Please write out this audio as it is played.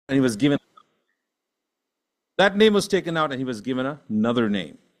and he was given, that name was taken out and he was given another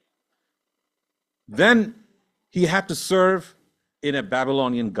name. Then he had to serve in a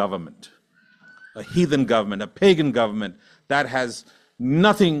Babylonian government, a heathen government, a pagan government that has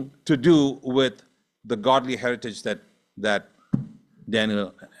nothing to do with the godly heritage that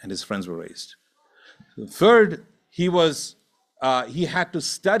Daniel and his friends were raised. Third, he had to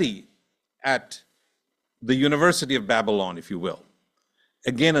study at the University of Babylon, if you will.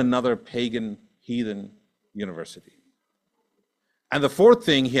 Again, another pagan, heathen university. And the fourth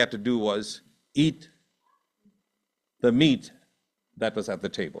thing he had to do was eat the meat that was at the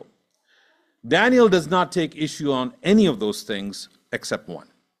table. Daniel does not take issue on any of those things except one.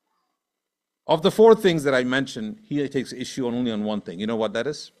 Of the four things that I mentioned, he takes issue only on one thing. You know what that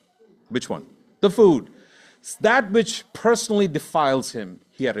is? Which one? The food. That which personally defiles him,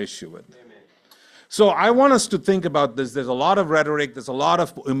 he had issue with. Amen. So I want us to think about this. There's a lot of rhetoric, there's a lot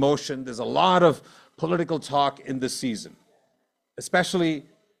of emotion, there's a lot of political talk in this season, especially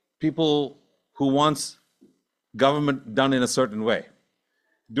people who wants government done in a certain way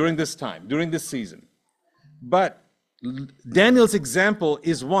during this time, during this season. But Daniel's example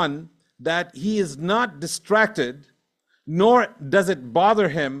is one that he is not distracted, nor does it bother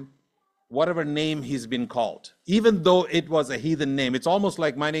him whatever name he's been called, even though it was a heathen name. It's almost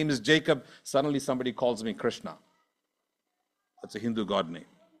like my name is Jacob, suddenly somebody calls me Krishna. That's a Hindu god name.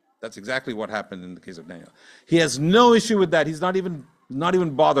 That's exactly what happened in the case of Daniel. He has no issue with that. He's not even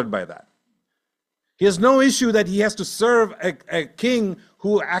bothered by that. He has no issue that he has to serve a king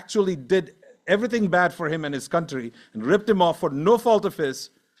who actually did everything bad for him and his country and ripped him off for no fault of his.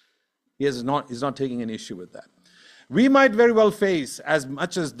 He's not taking an issue with that. We might very well face, as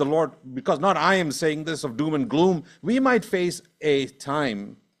much as the Lord, because not I am saying this of doom and gloom, we might face a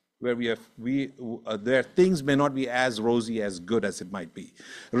time where there things may not be as rosy, as good as it might be,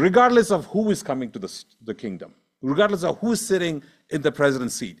 regardless of who is coming to the kingdom, regardless of who is sitting in the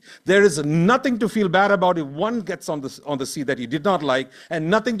president's seat. There is nothing to feel bad about if one gets on the seat that you did not like, and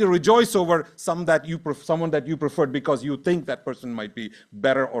nothing to rejoice over someone that you preferred because you think that person might be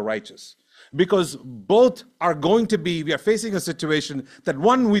better or righteous. Because both are going to be, we are facing a situation that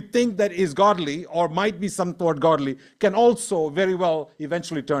one we think that is godly or might be somewhat godly can also very well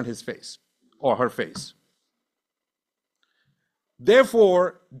eventually turn his face or her face.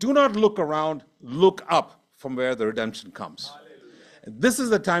 Therefore, do not look around, look up from where the redemption comes. This is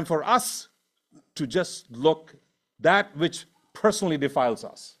the time for us to just look that which personally defiles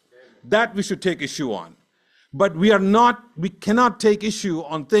us, that we should take issue on. But we cannot take issue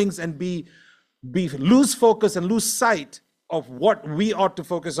on things and lose focus and lose sight of what we ought to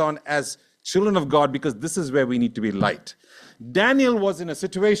focus on as children of God, because this is where we need to be light. Daniel was in a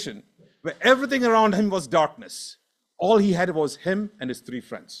situation where everything around him was darkness. All he had was him and his 3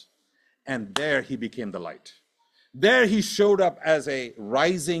 friends. And there he became the light. There he showed up as a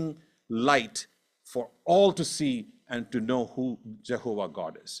rising light for all to see and to know who Jehovah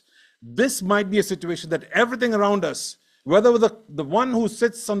God is. This might be a situation that everything around us, whether the one who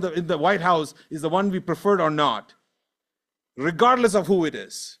sits in the White House is the one we preferred or not, regardless of who it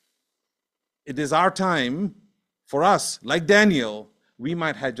is our time for us, like Daniel, we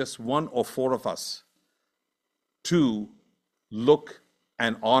might have just 1 or 4 of us to look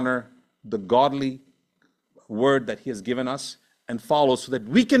and honor the godly word that he has given us and follow so that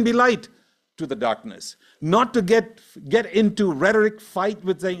we can be light to the darkness, not to get into rhetoric, fight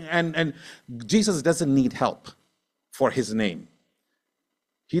with saying, and Jesus doesn't need help for his name.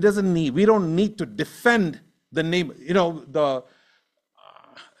 We don't need to defend the name.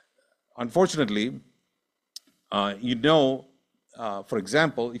 Unfortunately, for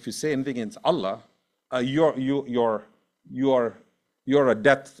example, if you say anything against Allah, there's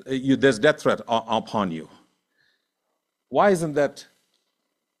death threat upon you. Why isn't that?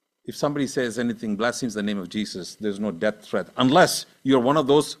 If somebody says anything, blasphemes the name of Jesus, there's no death threat, unless you're one of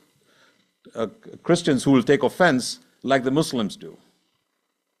those Christians who will take offense like the Muslims do.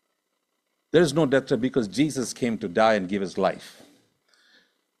 There is no death threat because Jesus came to die and give his life.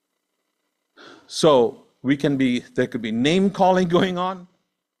 So there could be name calling going on.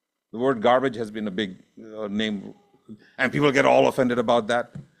 The word garbage has been a big name, and people get all offended about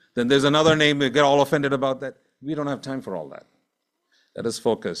that. Then there's another name, they get all offended about that. We don't have time for all that. Let us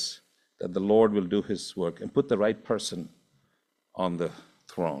focus that the Lord will do his work and put the right person on the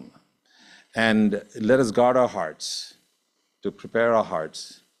throne. And let us guard our hearts, to prepare our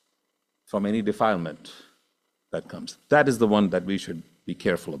hearts from any defilement that comes. That is the one that we should be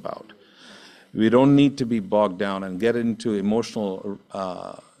careful about. We don't need to be bogged down and get into emotional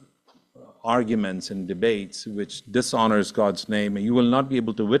arguments and debates which dishonors God's name, and you will not be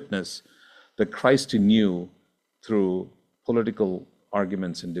able to witness the Christ in you through political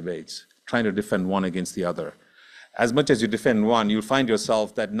arguments and debates, trying to defend one against the other. As much as you defend one, you'll find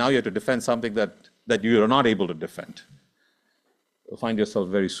yourself that now you have to defend something that you are not able to defend. You'll find yourself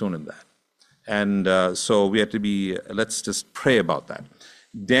very soon in that. And so we have to be, let's just pray about that.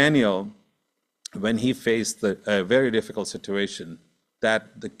 Daniel, when he faced a very difficult situation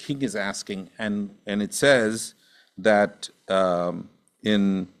that the king is asking, and it says that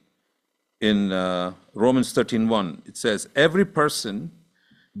in Romans 13:1, it says, every person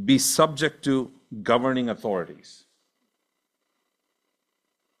be subject to governing authorities.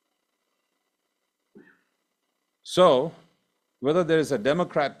 So, whether there is a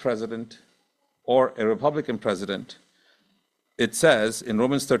Democrat president or a Republican president, it says in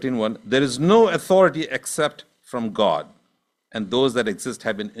Romans 13:1, there is no authority except from God, and those that exist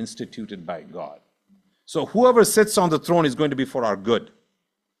have been instituted by God. So whoever sits on the throne is going to be for our good.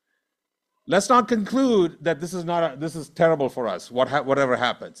 Let's not conclude that this is terrible for us, whatever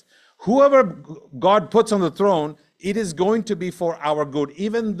happens. Whoever God puts on the throne, it is going to be for our good.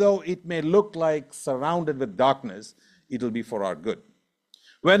 Even though it may look like surrounded with darkness, it will be for our good.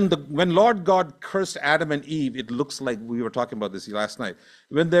 When Lord God cursed Adam and Eve, it looks like, we were talking about this last night.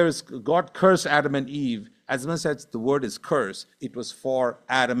 When God cursed Adam and Eve, as much as the word is curse, it was for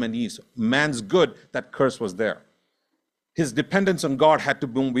Adam and Eve. So man's good, that curse was there. His dependence on God had to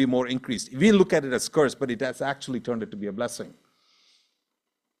be more increased. We look at it as curse, but it has actually turned it to be a blessing.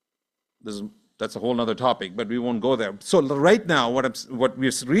 That's a whole other topic, but we won't go there. So right now, what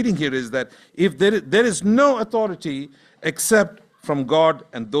we're reading here is that if there is no authority except from God,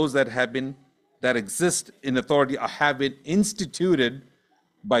 and those that exist in authority have been instituted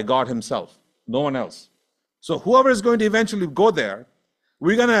by God himself, no one else. So whoever is going to eventually go there,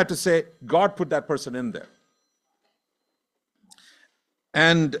 we're going to have to say, God put that person in there.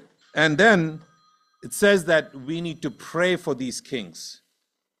 And then it says that we need to pray for these kings.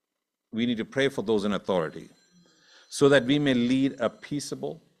 We need to pray for those in authority so that we may lead a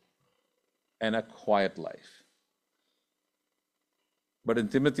peaceable and a quiet life. But in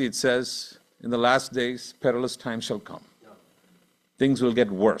Timothy it says, in the last days, perilous times shall come. Things will get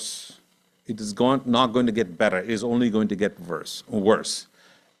worse. It is not going to get better. It is only going to get worse.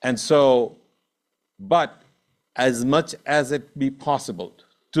 And so, but as much as it be possible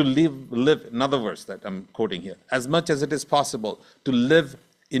to live, another verse that I'm quoting here, as much as it is possible to live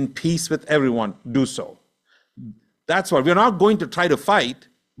in peace with everyone, do so. That's why we're not going to try to fight,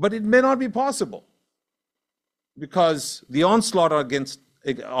 but it may not be possible. Because the onslaught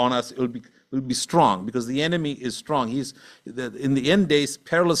on us will be strong, because the enemy is strong. In the end days,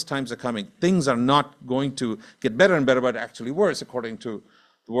 perilous times are coming. Things are not going to get better and better, but actually worse, according to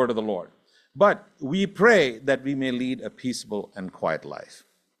the word of the Lord. But we pray that we may lead a peaceable and quiet life.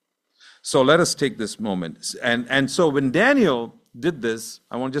 So let us take this moment. And so when Daniel did this,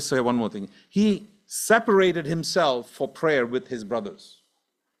 I want to just say one more thing. He separated himself for prayer with his brothers.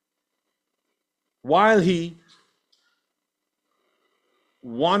 While he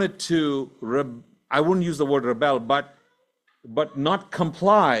wanted to, I wouldn't use the word rebel, but not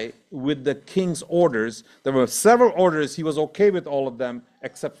comply with the king's orders. There were several orders. He was okay with all of them,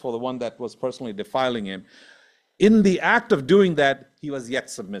 except for the one that was personally defiling him. In the act of doing that, he was yet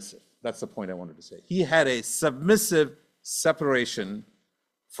submissive. That's the point I wanted to say. He had a submissive separation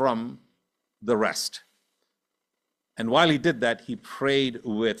from the rest. And while he did that, he prayed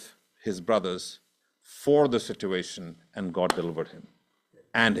with his brothers for the situation, and God delivered him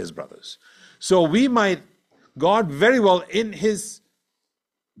and his brothers. So God very well, in his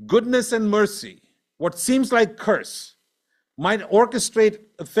goodness and mercy, what seems like curse, might orchestrate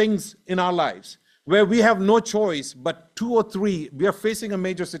things in our lives where we have no choice but 2 or 3, we are facing a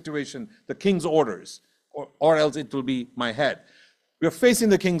major situation, the king's orders, or else it will be my head. We are facing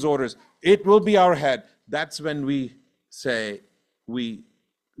the king's orders, it will be our head. That's when we say we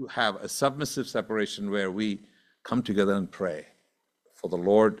have a submissive separation where we come together and pray for the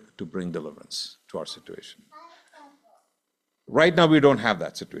Lord to bring deliverance to our situation. Right now, we don't have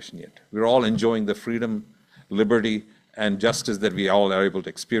that situation yet. We're all enjoying the freedom, liberty, and justice that we all are able to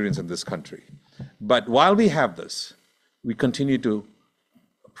experience in this country. But while we have this, we continue to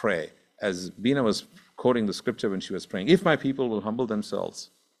pray. As Bina was quoting the scripture when she was praying, if my people will humble themselves,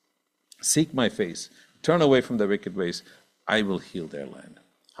 seek my face, turn away from their wicked ways, I will heal their land.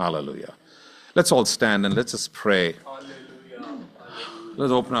 Hallelujah. Let's all stand and let's just pray.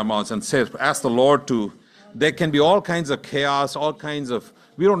 Let's open our mouths and ask the Lord to, there can be all kinds of chaos, all kinds of,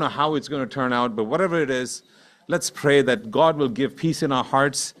 we don't know how it's going to turn out, but whatever it is, let's pray that God will give peace in our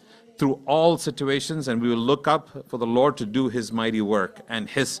hearts through all situations, and we will look up for the Lord to do his mighty work and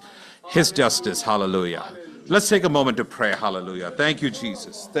his justice. Hallelujah. Let's take a moment to pray. Hallelujah. Thank you,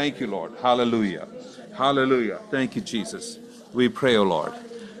 Jesus. Thank you, Lord. Hallelujah. Hallelujah. Thank you, Jesus. We pray, O Lord.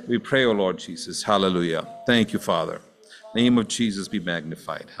 We pray, O Lord Jesus. Hallelujah. Thank you, Father. Name of Jesus be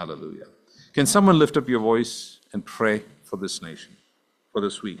magnified. Hallelujah. Can someone lift up your voice and pray for this nation, for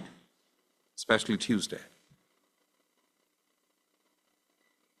this week, especially Tuesday?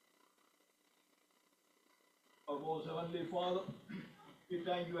 Our most heavenly Father, we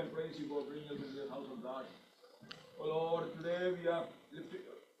thank you and praise you for bringing us into the house of God. Oh Lord, today we are lifting,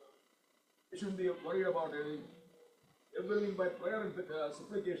 we shouldn't be worried about anything. Everything by prayer and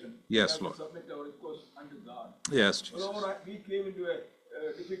supplication. Yes, we Lord. have to submit our request unto God. Yes, Jesus. Oh Lord, we came into a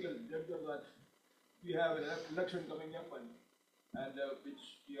difficult juncture that we have an election coming up and which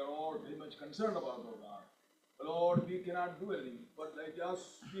we are all very much concerned about, oh God. Oh Lord, we cannot do anything, but like as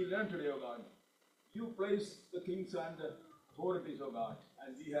we learned today, oh God, you place the kings and the authorities, oh God,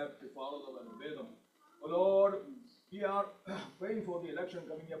 and we have to follow them and obey them. Oh Lord, we are praying for the election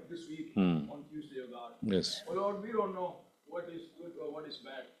coming up this week on Tuesday, oh God. Yes. Oh Lord, we don't know what is good or what is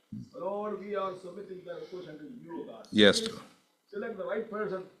bad. Oh Lord, we are submitting the request unto you, oh God. Yes. Please select the right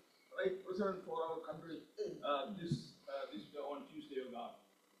person, right president for our country this on Tuesday, oh God,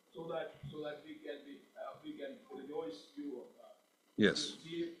 so that we can rejoice you, oh God. Yes.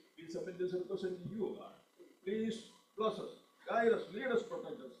 We submit this request unto you, O God. Please bless us, guide us, lead us,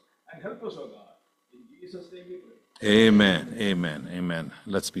 protect us, and help us, O God. In Jesus' name we pray. Amen. Amen. Amen.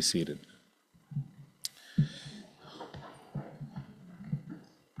 Let's be seated.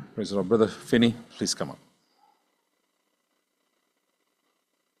 Praise the Lord. Brother Finney, please come up.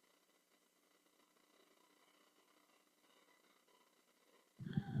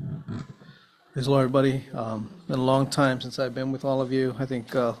 Praise the Lord, everybody. Been a long time since I've been with all of you. I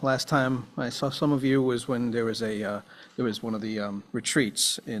think last time I saw some of you was when there was one of the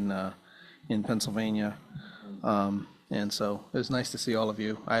retreats in Pennsylvania, and so it was nice to see all of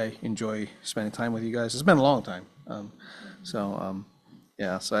you. I enjoy spending time with you guys. It's been a long time,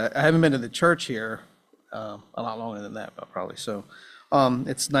 yeah. So I haven't been to the church here a lot longer than that, probably. So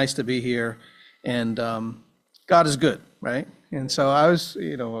it's nice to be here, and God is good, right? And so I was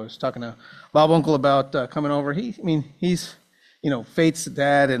talking to Bob Uncle about coming over. He's Faith's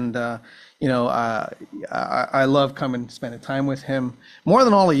dad, and I love coming, spending time with him more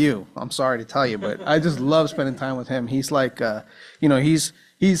than all of you. I'm sorry to tell you, but I just love spending time with him. He's like,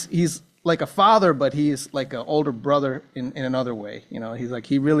 he's like a father, but he is like an older brother in another way.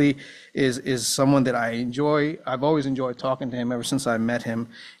 He really is someone that I enjoy. I've always enjoyed talking to him ever since I met him,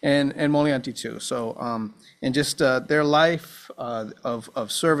 and Molianti too. So and just their life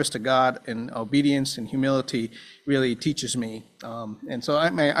of service to God and obedience and humility really teaches me. And so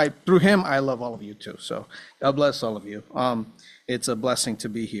I through him I love all of you too. So God bless all of you. It's a blessing to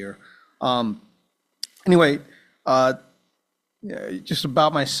be here. Anyway. Just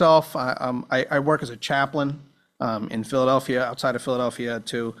about myself, I work as a chaplain in Philadelphia, outside of Philadelphia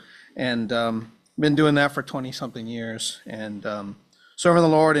too, and been doing that for 20-something years, and serving the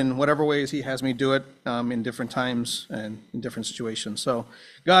Lord in whatever ways He has me do it in different times and in different situations. So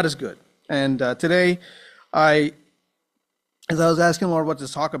God is good. And today, as I was asking the Lord what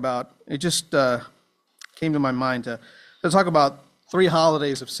to talk about, it just came to my mind to talk about 3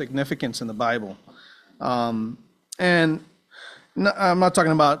 holidays of significance in the Bible, and no, I'm not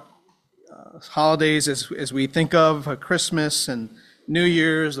talking about holidays as we think of Christmas and New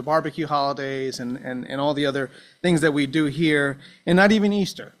Year's, the barbecue holidays, and all the other things that we do here, and not even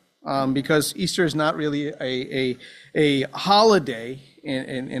Easter, because Easter is not really a holiday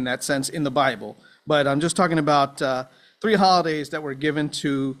in that sense in the Bible. But I'm just talking about 3 holidays that were given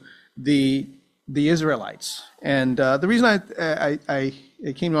to the Israelites, and the reason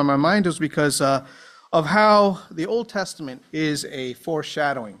it came to my mind was because of how the Old Testament is a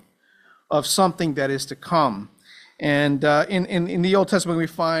foreshadowing of something that is to come. And in the Old Testament, we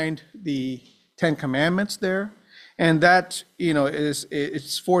find the 10 Commandments there, and that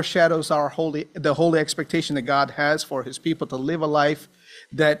it foreshadows the holy expectation that God has for His people to live a life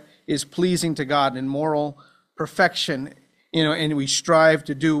that is pleasing to God in moral perfection. And we strive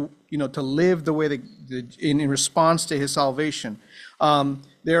to do to live the way that in response to His salvation.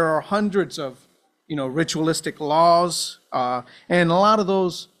 There are hundreds of ritualistic laws, and a lot of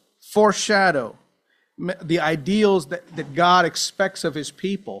those foreshadow the ideals that God expects of His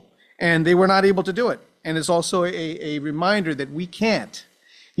people, and they were not able to do it. And it's also a reminder that we can't.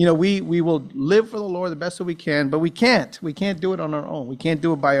 We will live for the Lord the best that we can, but we can't. We can't do it on our own. We can't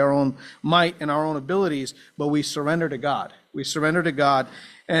do it by our own might and our own abilities, but we surrender to God. We surrender to God.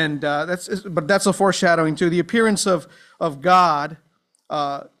 And that's a foreshadowing to the appearance of God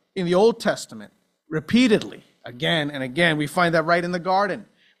in the Old Testament repeatedly, again and again. We find that right in the garden,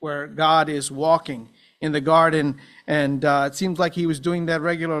 where God is walking in the garden, and it seems like he was doing that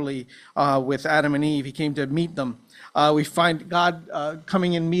regularly with Adam and Eve. He came to meet them. We find God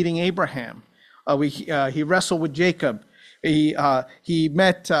coming and meeting Abraham. He wrestled with Jacob. He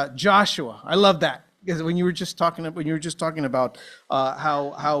met Joshua. I love that, because when you were just talking about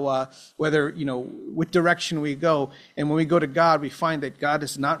how whether what direction we go, and when we go to God, we find that God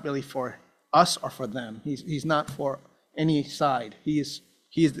is not really for us or for them. He's not for any side. He's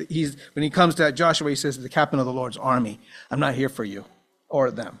when he comes to Joshua, he says, the captain of the Lord's army, I'm not here for you or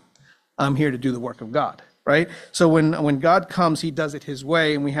them. I'm here to do the work of God, right? So when God comes, he does it his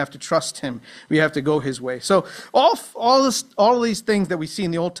way, and we have to trust him. We have to go his way. So all these things that we see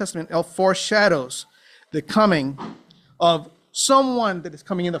in the Old Testament foreshadows the coming of someone that is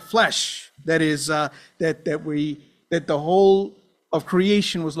coming in the flesh, that is that the whole of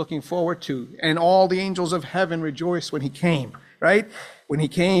creation was looking forward to, and all the angels of heaven rejoiced when he came, right? When he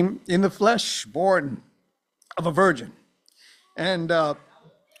came in the flesh, born of a virgin. And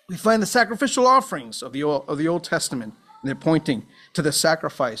we find the sacrificial offerings of the Old Testament, and they're pointing to the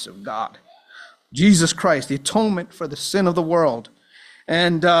sacrifice of God, Jesus Christ, the atonement for the sin of the world.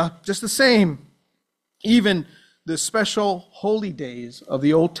 And just the same, even the special holy days of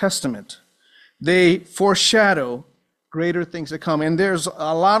the Old Testament, they foreshadow greater things to come. And there's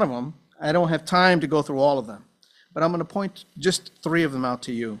a lot of them. I don't have time to go through all of them, but I'm going to point just 3 of them out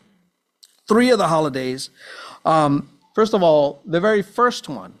to you. 3 of the holidays. First of all, the very first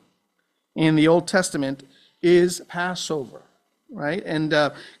one in the Old Testament is Passover, right? And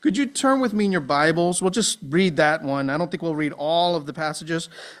could you turn with me in your Bibles? We'll just read that one. I don't think we'll read all of the passages,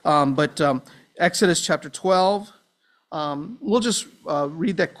 but Exodus chapter 12. We'll just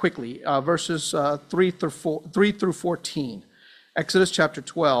read that quickly, verses 3 through 14. Exodus chapter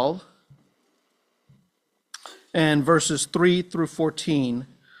 12 and verses 3 through 14.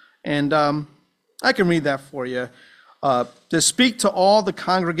 And I can read that for you. To speak to all the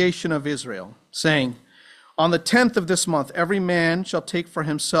congregation of Israel, saying, on the 10th of this month, every man shall take for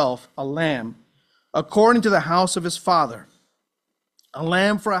himself a lamb, according to the house of his father, a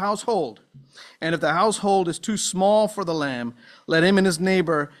lamb for a household. And if the household is too small for the lamb, let him and his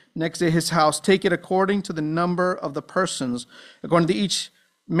neighbor next to his house take it according to the number of the persons. According to each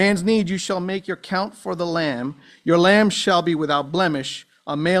man's need, you shall make your count for the lamb. Your lamb shall be without blemish,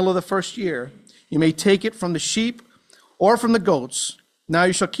 a male of the first year. You may take it from the sheep or from the goats. Now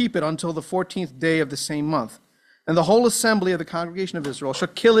you shall keep it until the 14th day of the same month. And the whole assembly of the congregation of Israel shall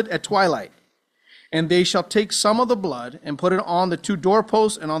kill it at twilight. And they shall take some of the blood and put it on the 2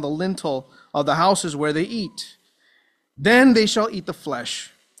 doorposts and on the lintel of the houses where they eat. Then they shall eat the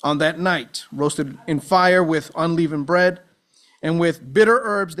flesh on that night, roasted in fire with unleavened bread, and with bitter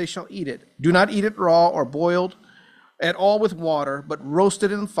herbs they shall eat it. Do not eat it raw or boiled at all with water, but roast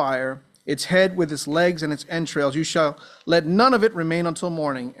it in fire, its head with its legs and its entrails. You shall let none of it remain until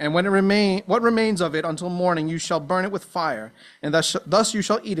morning. And what remains of it until morning, you shall burn it with fire. And thus you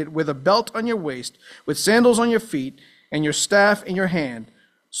shall eat it with a belt on your waist, with sandals on your feet, and your staff in your hand.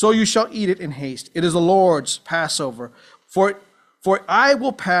 So you shall eat it in haste. It is the Lord's Passover. For I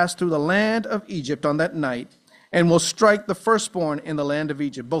will pass through the land of Egypt on that night, and will strike the firstborn in the land of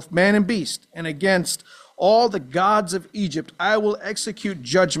Egypt, both man and beast, and against all the gods of Egypt I will execute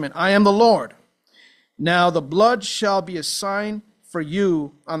judgment. I am the Lord. Now the blood shall be a sign for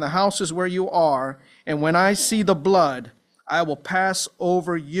you on the houses where you are, and when I see the blood, I will pass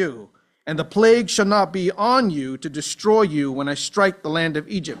over you. And the plague shall not be on you to destroy you when I strike the land of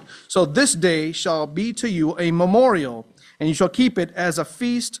Egypt. So this day shall be to you a memorial, and you shall keep it as a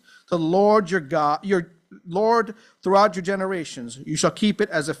feast to the Lord your God, your Lord throughout your generations. You shall keep it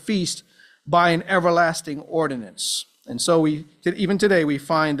as a feast by an everlasting ordinance. And so even today we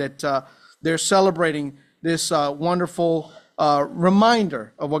find that they're celebrating this wonderful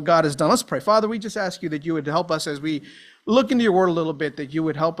reminder of what God has done. Let's pray. Father, we just ask you that you would help us as we look into your word a little bit, that you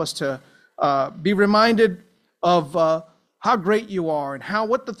would help us to be reminded of how great you are, and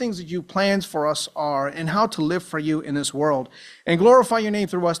what the things that you plans for us are, and how to live for you in this world, and glorify your name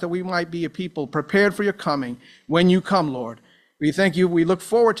through us, that we might be a people prepared for your coming when you come, Lord. We thank you. We look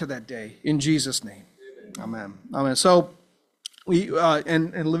forward to that day in Jesus' name. Amen. Amen. So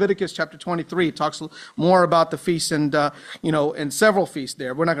in Leviticus chapter 23, it talks more about the feasts and, and several feasts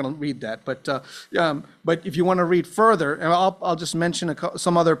there. We're not going to read that, but if you want to read further, and I'll just mention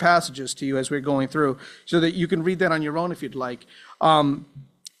some other passages to you as we're going through, so that you can read that on your own if you'd like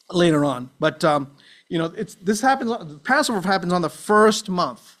later on. But this happens. Passover happens on the first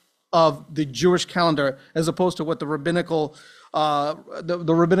month of the Jewish calendar, as opposed to what the rabbinical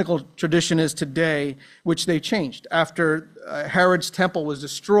the rabbinical tradition is today, which they changed after Herod's temple was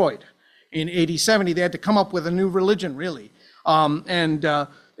destroyed in AD 70. They had to come up with a new religion, really, and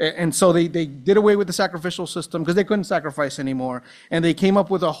so they did away with the sacrificial system because they couldn't sacrifice anymore, and they came up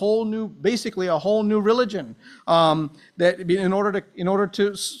with basically a whole new religion that in order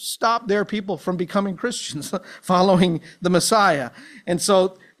to stop their people from becoming Christians, following the Messiah, and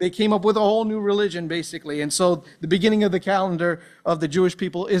so they came up with a whole new religion, basically. And so the beginning of the calendar of the Jewish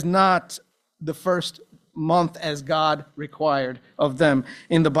people is not the first month as God required of them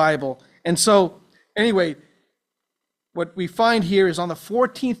in the Bible. And so, anyway, what we find here is on the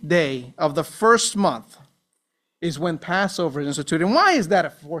 14th day of the first month is when Passover is instituted. And why is that a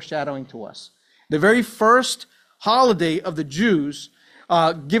foreshadowing to us? The very first holiday of the Jews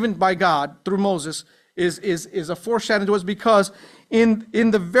given by God through Moses is a foreshadowing to us, because in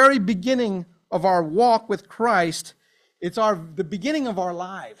the very beginning of our walk with Christ, it's the beginning of our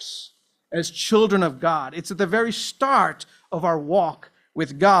lives as children of God. It's at the very start of our walk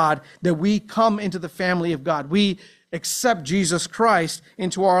with God that we come into the family of God. We accept Jesus Christ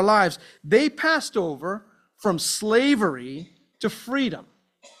into our lives. They passed over from slavery to freedom,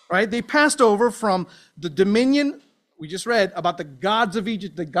 right? They passed over from the dominion, we just read about the gods of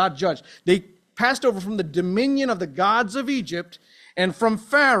Egypt that God judged. They passed over from the dominion of the gods of Egypt and from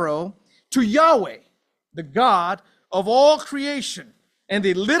Pharaoh to Yahweh, the God of all creation. And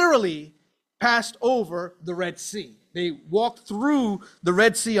they literally passed over the Red Sea. They walked through the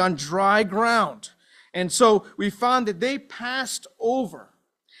Red Sea on dry ground. And so we found that they passed over.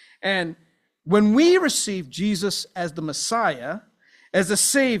 And when we receive Jesus as the Messiah, as the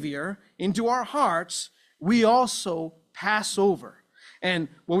Savior into our hearts, we also pass over. And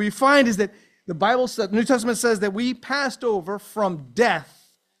what we find is that the Bible says, the New Testament says that we passed over from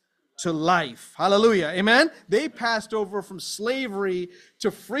death to life. Hallelujah. Amen? They passed over from slavery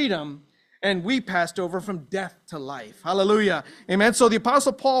to freedom, and we passed over from death to life. Hallelujah. Amen? So the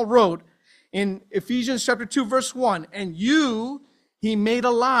Apostle Paul wrote in Ephesians chapter 2, verse 1, "And you he made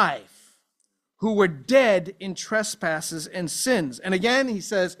alive, who were dead in trespasses and sins." And again, he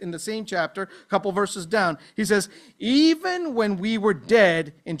says in the same chapter, a couple verses down, he says, "Even when we were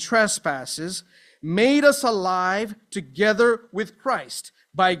dead in trespasses, made us alive together with Christ.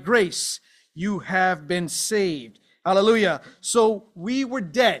 By grace, you have been saved." Hallelujah. So we were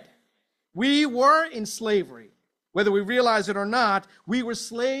dead. We were in slavery. Whether we realize it or not, we were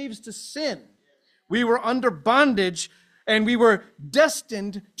slaves to sin. We were under bondage, and we were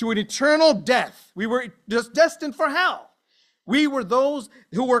destined to an eternal death. We were just destined for hell. We were those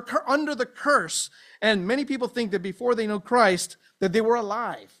who were under the curse. And many people think that before they know Christ, that they were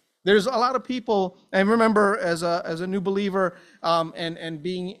alive. There's a lot of people, and remember as a new believer and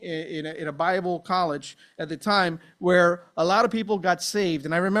being in a Bible college at the time, where a lot of people got saved.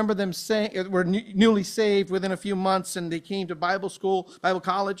 And I remember them saying, were newly saved within a few months, and they came to Bible school, Bible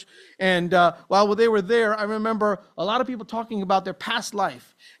college. And while they were there, I remember a lot of people talking about their past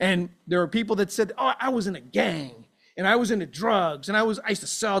life. And there were people that said, "Oh, I was in a gang, and I was into drugs, and I used to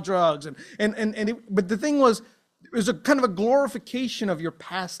sell drugs." But the thing was, it was a kind of a glorification of your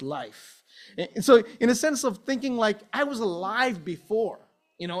past life. And so in a sense of thinking like, I was alive before,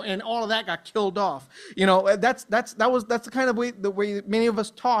 and all of that got killed off. That's the kind of way, the way many of us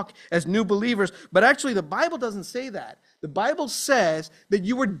talk as new believers. But actually the Bible doesn't say that. The Bible says that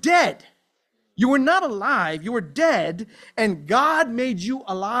you were dead. You were not alive, you were dead, and God made you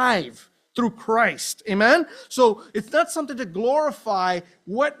alive through Christ. Amen? So it's not something to glorify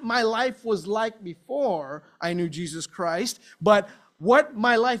what my life was like before I knew Jesus Christ, but what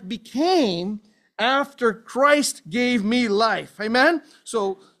my life became after Christ gave me life. Amen?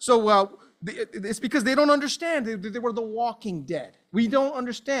 So it's because they don't understand. They were the walking dead. We don't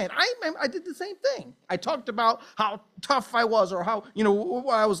understand. I did the same thing. I talked about how tough I was, or how,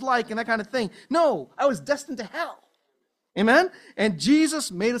 what I was like and that kind of thing. No, I was destined to hell. Amen? And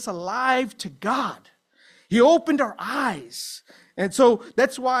Jesus made us alive to God. He opened our eyes. And so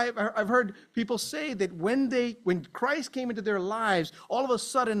that's why I've heard people say that when Christ came into their lives, all of a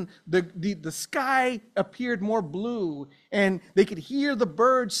sudden the sky appeared more blue and they could hear the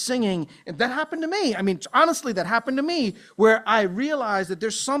birds singing. And that happened to me. I mean, honestly, that happened to me, where I realized that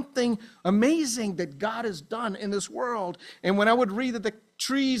there's something amazing that God has done in this world. And when I would read that the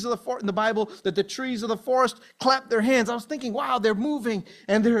trees of the forest in the Bible, that the trees of the forest clap their hands, I was thinking, wow, they're moving,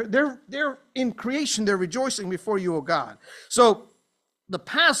 and they're in creation, they're rejoicing before you, O God. So the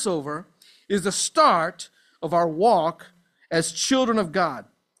Passover is the start of our walk as children of God.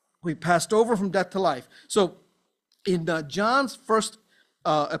 We passed over from death to life. So in John's first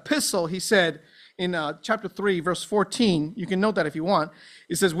epistle, he said in chapter 3, verse 14, you can note that if you want,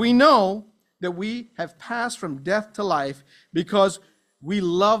 it says, we know that we have passed from death to life because we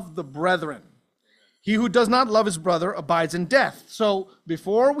love the brethren. He who does not love his brother abides in death. So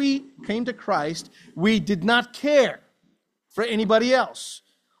before we came to Christ, we did not care for anybody else.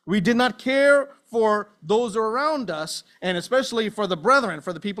 We did not care for those around us, and especially for the brethren,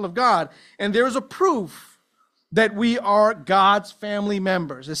 for the people of God. And there is a proof that we are God's family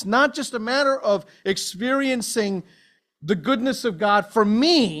members. It's not just a matter of experiencing the goodness of God for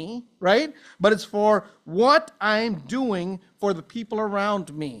me, right? But it's for what I'm doing for the people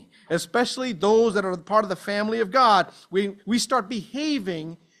around me, especially those that are part of the family of God. We start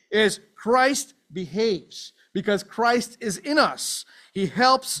behaving as Christ behaves, because Christ is in us. He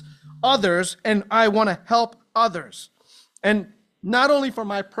helps others, and I want to help others. And not only for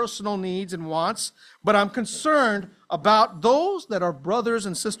my personal needs and wants, but I'm concerned about those that are brothers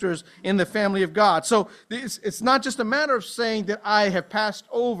and sisters in the family of God. So it's not just a matter of saying that I have passed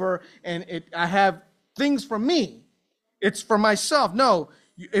over and I have things for me. It's for myself. No,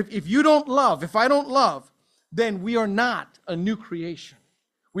 if you don't love, if I don't love, then we are not a new creation.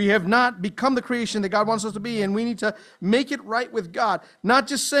 We have not become the creation that God wants us to be, and we need to make it right with God. Not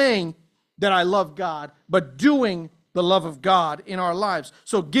just saying that I love God, but doing the love of God in our lives.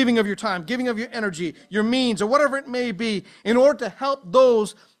 So giving of your time, giving of your energy, your means, or whatever it may be, in order to help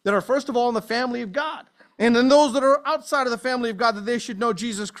those that are, first of all, in the family of God. And then those that are outside of the family of God, that they should know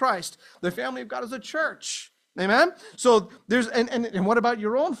Jesus Christ. The family of God is a church. Amen? So there's, and what about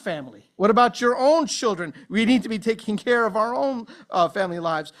your own family? What about your own children? We need to be taking care of our own family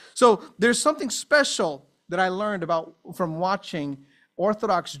lives. So there's something special that I learned about from watching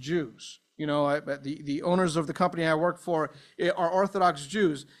Orthodox Jews. You know, the owners of the company I work for are Orthodox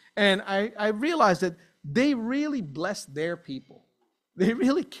Jews. And I realized that they really bless their people. They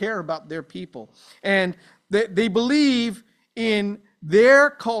really care about their people. And they believe in their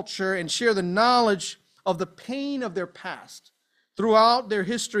culture and share the knowledge of the pain of their past. Throughout their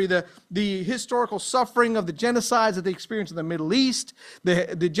history, the historical suffering of the genocides that they experienced in the Middle East, the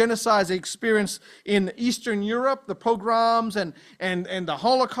genocides they experienced in Eastern Europe, the pogroms and the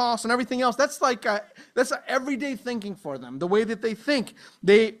Holocaust and everything else. That's that's everyday thinking for them. The way that they think,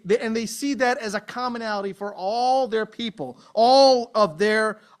 they see that as a commonality for all their people, all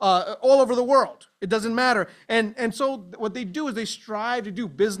over the world. It doesn't matter. And so what they do is they strive to do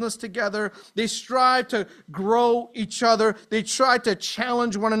business together. They strive to grow each other. They try to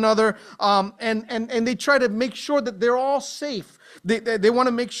challenge one another. And they try to make sure that they're all safe. They want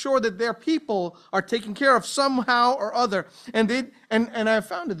to make sure that their people are taken care of somehow or other. And I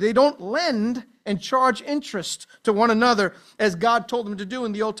found that they don't lend and charge interest to one another as God told them to do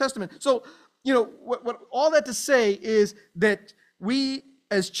in the Old Testament. So, you know, what all that to say is that we,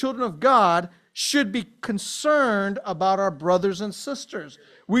 as children of God, should be concerned about our brothers and sisters.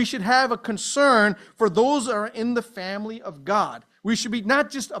 We should have a concern for those that are in the family of God. We should be not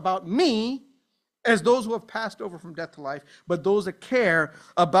just about me, as those who have passed over from death to life, but those that care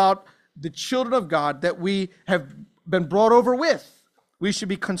about the children of God that we have been brought over with. We should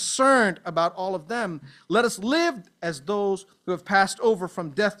be concerned about all of them. Let us live as those who have passed over from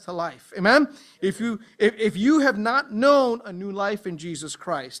death to life. Amen? If you have not known a new life in Jesus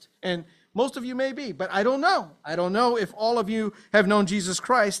Christ, and most of you may be, but I don't know. I don't know if all of you have known Jesus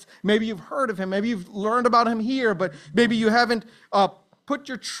Christ. Maybe you've heard of him. Maybe you've learned about him here, but maybe you haven't put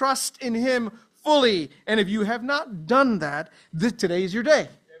your trust in him fully. And if you have not done that, today is your day.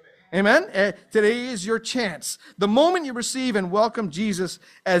 Amen? Today is your chance. The moment you receive and welcome Jesus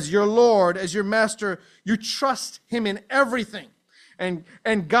as your Lord, as your Master, you trust him in everything.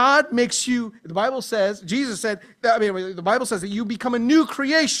 And God makes you, the Bible says, the Bible says that you become a new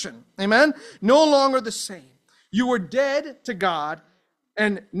creation. Amen? No longer the same. You were dead to God,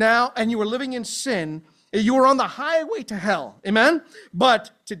 and you were living in sin. You were on the highway to hell. Amen?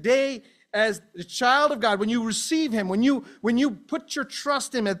 But today, as the child of God, when you receive him, when you put your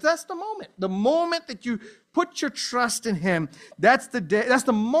trust in him, that's the moment. The moment that you put your trust in him, that's the day, that's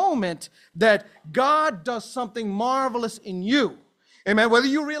the moment that God does something marvelous in you. Amen. Whether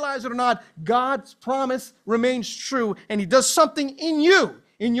you realize it or not, God's promise remains true, and he does something in you,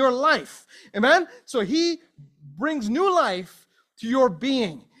 in your life. Amen. So he brings new life to your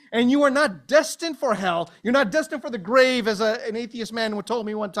being. And you are not destined for hell. You're not destined for the grave, as an atheist man told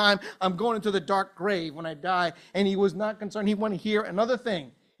me one time, I'm going into the dark grave when I die. And he was not concerned. He wanted to hear another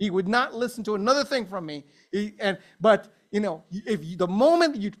thing. He would not listen to another thing from me. But the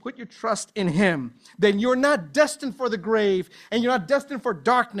moment you put your trust in him, then you're not destined for the grave, and you're not destined for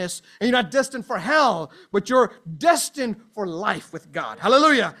darkness, and you're not destined for hell, but you're destined for life with God.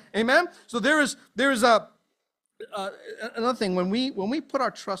 Hallelujah. Amen. So there is another thing. When we put our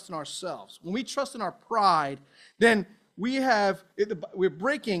trust in ourselves, when we trust in our pride, then we're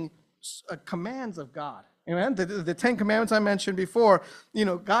breaking commands of God. Amen. The 10 Commandments I mentioned before,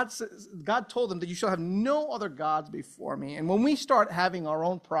 God told them that you shall have no other gods before me. And when we start having our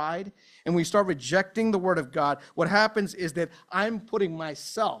own pride and we start rejecting the word of God, what happens is that I'm putting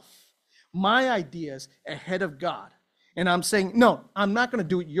myself, my ideas ahead of God. And I'm saying, no, I'm not going to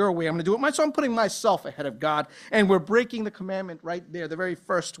do it your way. I'm going to do it so I'm putting myself ahead of God. And we're breaking the commandment right there, the very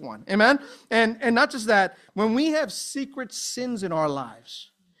first one. Amen. And not just that, when we have secret sins in our lives,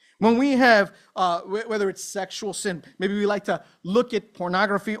 when we have, whether it's sexual sin, maybe we like to look at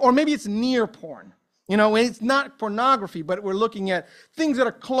pornography, or maybe it's near porn. It's not pornography, but we're looking at things that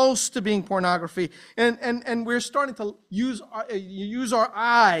are close to being pornography. And we're starting to use our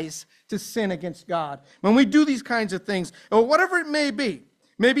eyes to sin against God. When we do these kinds of things, or whatever it may be,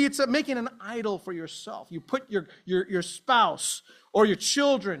 maybe it's making an idol for yourself. You put your spouse or your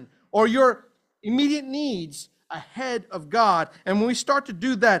children or your immediate needs ahead of God. And when we start to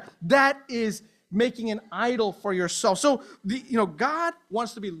do that, that is making an idol for yourself. So God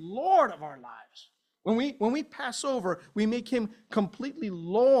wants to be Lord of our lives. When we pass over, we make him completely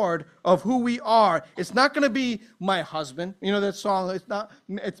Lord of who we are. It's not going to be my husband. That song,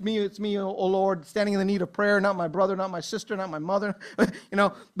 it's me, oh Lord, standing in the need of prayer, not my brother, not my sister, not my mother. But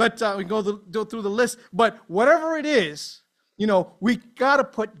we go through the list. But whatever it is, we got to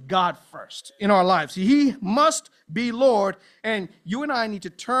put God first in our lives. He must be Lord, and you and I need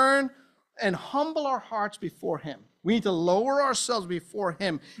to turn and humble our hearts before him. We need to lower ourselves before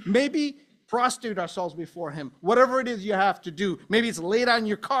him. Maybe prostitute ourselves before him. Whatever it is you have to do. Maybe it's lay down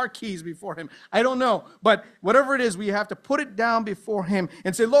your car keys before him. I don't know. But whatever it is, we have to put it down before him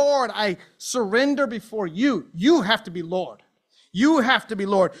and say, Lord, I surrender before you. You have to be Lord. You have to be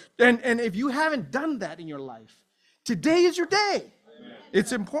Lord. And if you haven't done that in your life, today is your day. Amen.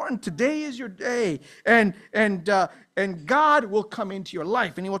 It's important. Today is your day. And God will come into your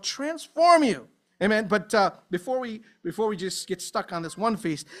life and he will transform you. Amen. But before we just get stuck on this one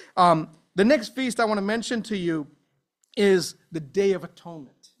feast, the next feast I want to mention to you is the Day of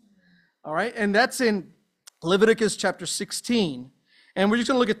Atonement. All right? And that's in Leviticus chapter 16. And we're just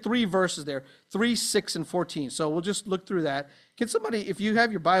going to look at 3 verses there, 3, 6, and 14. So we'll just look through that. Can somebody, if you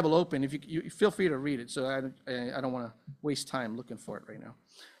have your Bible open, if you feel free to read it, so I don't want to waste time looking for it right now.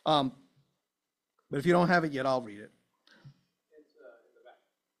 But if you don't have it yet, I'll read it. It's in the back.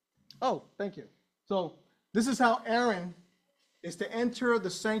 Oh, thank you. So this is how Aaron is to enter the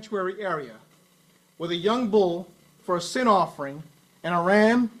sanctuary area with a young bull for a sin offering and a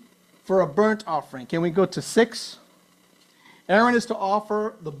ram for a burnt offering. Can we go to 6? Aaron is to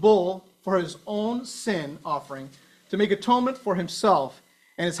offer the bull for his own sin offering to make atonement for himself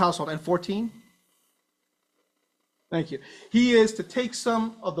and his household. And 14? Thank you. He is to take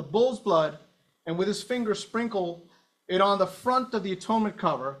some of the bull's blood and with his finger sprinkle it on the front of the atonement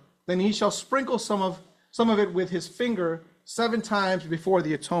cover. Then he shall sprinkle some of it with his finger 7 times before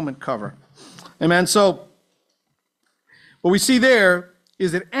the atonement cover. Amen. So what we see there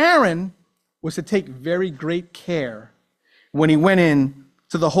is that Aaron was to take very great care when he went in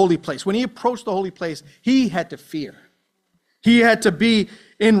to the holy place. When he approached the holy place, he had to fear. He had to be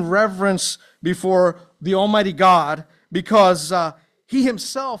in reverence before the Almighty God because he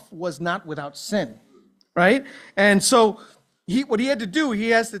himself was not without sin, right? And so what he had to do,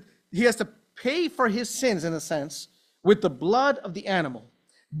 he has to pay for his sins, in a sense, with the blood of the animal.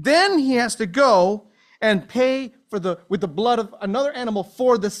 Then he has to go and pay with the blood of another animal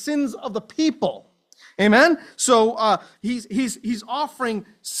for the sins of the people. Amen? So he's offering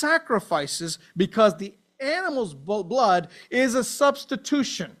sacrifices because the animal's blood is a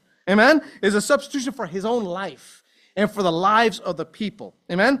substitution. Amen? Is a substitution for his own life and for the lives of the people.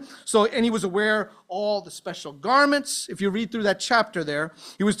 Amen? So, and he was to wear all the special garments. If you read through that chapter there,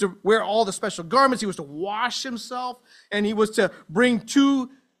 he was to wear all the special garments. He was to wash himself, and he was to bring 2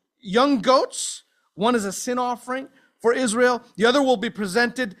 young goats. One is a sin offering for Israel. The other will be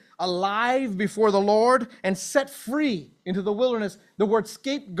presented alive before the Lord and set free into the wilderness. The word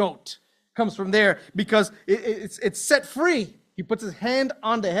scapegoat comes from there because it's set free. He puts his hand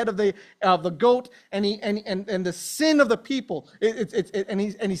on the head of the goat, and the sin of the people, and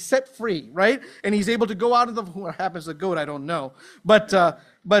he's set free, right? And he's able to go out of what happens to the goat, I don't know.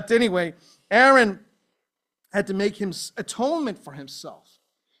 But anyway, Aaron had to make him atonement for himself.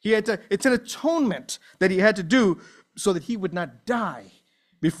 It's an atonement that he had to do so that he would not die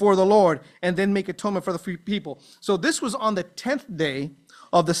before the Lord, and then make atonement for the people. So this was on the 10th day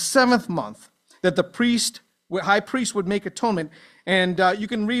of the 7th month that the high priest would make atonement. And you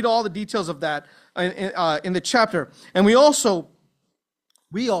can read all the details of that in the chapter. And we also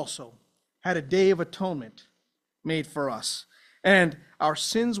had a day of atonement made for us. And our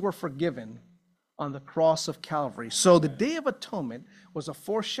sins were forgiven on the cross of Calvary. So the Day of Atonement was a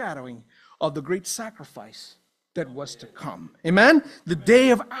foreshadowing of the great sacrifice that was to come. Amen? The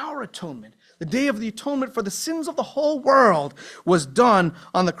day of our atonement, the day of the atonement for the sins of the whole world was done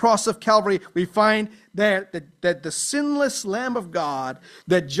on the cross of Calvary. We find that the sinless Lamb of God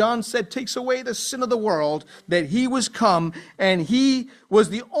that John said takes away the sin of the world, that he was come, and he was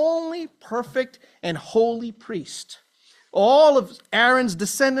the only perfect and holy priest. All of Aaron's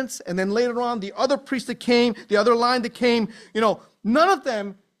descendants, and then later on the other priests that came, the other line that came, none of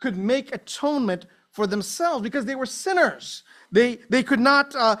them could make atonement for themselves because they were sinners. They could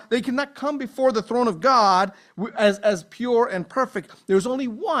not come before the throne of God as pure and perfect. There was only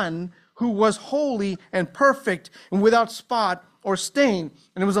one who was holy and perfect and without spot or stain,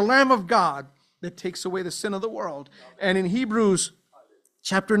 and it was the Lamb of God that takes away the sin of the world. And in Hebrews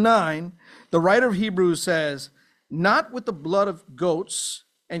chapter 9, the writer of Hebrews says, "Not with the blood of goats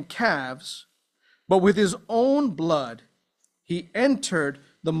and calves, but with his own blood he entered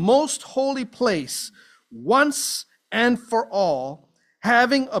the most holy place once and for all,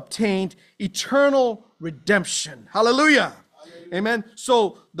 having obtained eternal redemption." Hallelujah. Amen.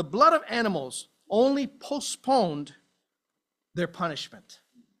 So the blood of animals only postponed their punishment.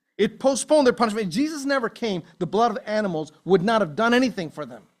 It postponed their punishment. If Jesus never came, the blood of animals would not have done anything for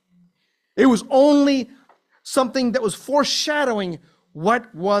them. It was only something that was foreshadowing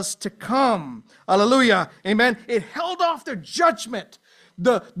what was to come. Hallelujah. Amen. It held off their judgment,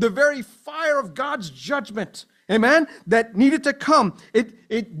 the very fire of God's judgment. Amen. That needed to come.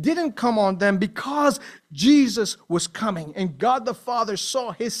 It didn't come on them because Jesus was coming, and God the Father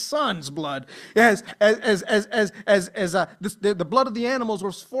saw his Son's blood as the blood of the animals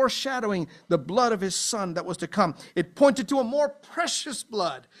was foreshadowing the blood of his Son that was to come. It pointed to a more precious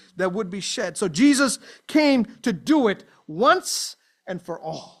blood that would be shed. So Jesus came to do it once and for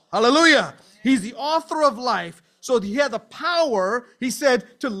all. Hallelujah. He's the author of life. So he had the power, he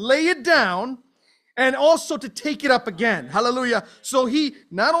said, to lay it down and also to take it up again. Hallelujah. So he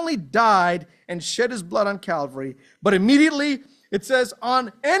not only died and shed his blood on Calvary, but immediately, it says,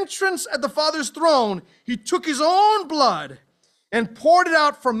 on entrance at the Father's throne, he took his own blood and poured it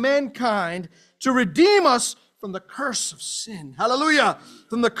out for mankind to redeem us from the curse of sin. Hallelujah.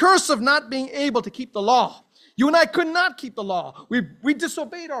 From the curse of not being able to keep the law. You and I could not keep the law. We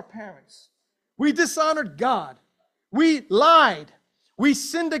disobeyed our parents. We dishonored God. We lied. We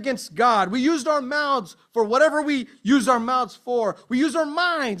sinned against God. We used our mouths for whatever we use our mouths for. We use our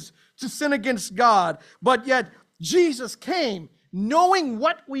minds to sin against God. But yet Jesus came knowing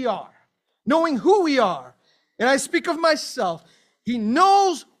what we are, knowing who we are. And I speak of myself. He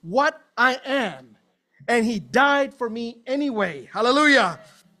knows what I am. And he died for me anyway. Hallelujah.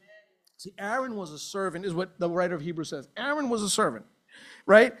 See, Aaron was a servant, is what the writer of Hebrews says. Aaron was a servant,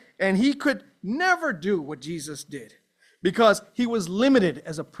 right? And he could never do what Jesus did, because he was limited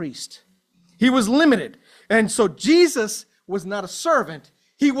as a priest. He was limited. And so Jesus was not a servant.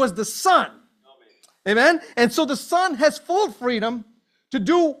 He was the Son. Amen? And so the Son has full freedom to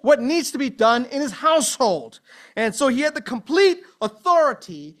do what needs to be done in his household. And so he had the complete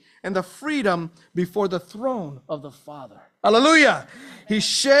authority and the freedom before the throne of the Father. Hallelujah. He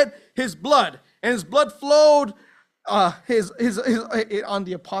shed his blood, and his blood flowed upon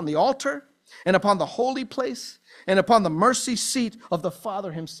the altar and upon the holy place and upon the mercy seat of the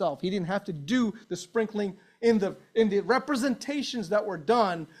Father himself. He didn't have to do the sprinkling in the representations that were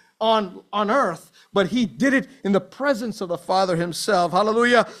done on earth, but he did it in the presence of the Father himself.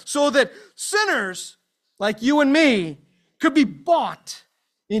 Hallelujah. So that sinners like you and me could be bought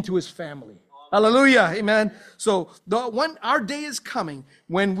into his family. Hallelujah. Amen. So our day is coming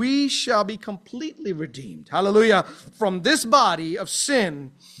when we shall be completely redeemed. Hallelujah. From this body of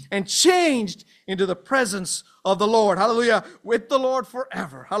sin and changed into the presence of the Lord. Hallelujah. With the Lord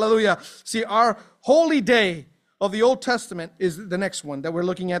forever. Hallelujah. See, our holy day of the Old Testament is the next one that we're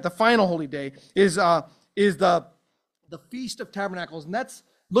looking at. The final holy day is the Feast of Tabernacles, and that's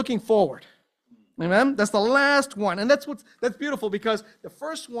looking forward. Amen. That's the last one, and that's beautiful, because the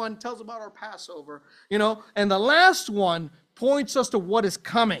first one tells about our Passover, and the last one points us to what is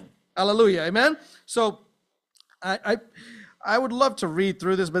coming. Hallelujah. Amen. So I would love to read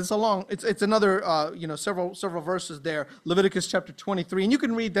through this, but it's another several verses there. Leviticus chapter 23, and you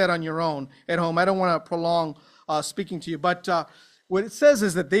can read that on your own at home. I don't want to prolong speaking to you, but what it says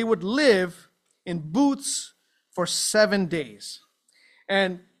is that they would live in booths for 7 days,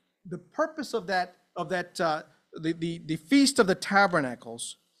 and the purpose of the Feast of the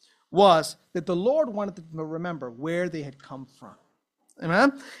Tabernacles was that the Lord wanted them to remember where they had come from.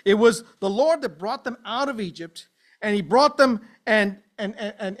 Amen. It was the Lord that brought them out of Egypt, and He brought them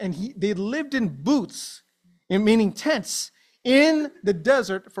they lived in booths, meaning tents, in the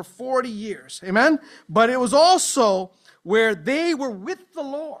desert for 40 years. Amen. But it was also where they were with the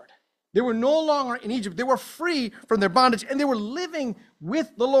Lord. They were no longer in Egypt. They were free from their bondage, and they were living with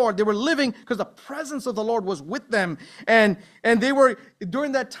the Lord. They were living because the presence of the Lord was with them. And they were,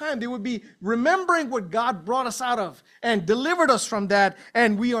 during that time, they would be remembering what God brought us out of and delivered us from that.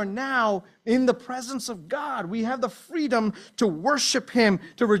 And we are now in the presence of God. We have the freedom to worship Him,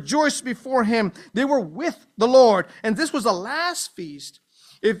 to rejoice before Him. They were with the Lord. And this was the last feast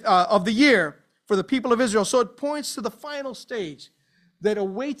of the year for the people of Israel. So it points to the final stage that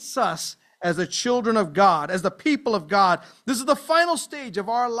awaits us as the children of God, as the people of God. This is the final stage of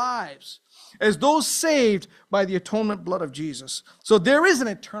our lives as those saved by the atonement blood of Jesus. So there is an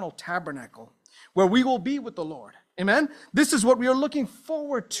eternal tabernacle where we will be with the Lord. Amen? This is what we are looking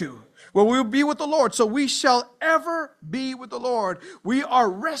forward to, where we will be with the Lord. So we shall ever be with the Lord. We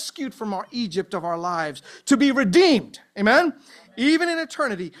are rescued from our Egypt of our lives to be redeemed. Amen? Even in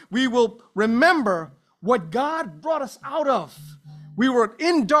eternity, we will remember what God brought us out of. We were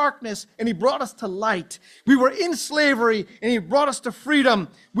in darkness, and He brought us to light. We were in slavery, and He brought us to freedom.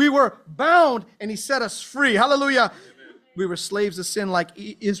 We were bound, and He set us free. Hallelujah. Amen. We were slaves of sin like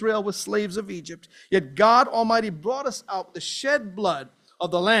Israel was slaves of Egypt. Yet God Almighty brought us out with the shed blood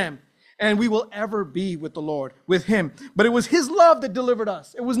of the Lamb, and we will ever be with the Lord, with Him. But it was His love that delivered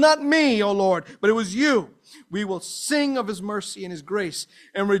us. It was not me, O Lord, but it was You. We will sing of His mercy and His grace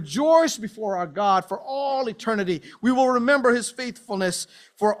and rejoice before our God for all eternity. We will remember His faithfulness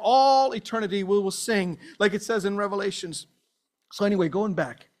for all eternity. We will sing, like it says in Revelations. So anyway, going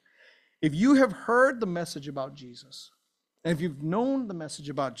back, if you have heard the message about Jesus, and if you've known the message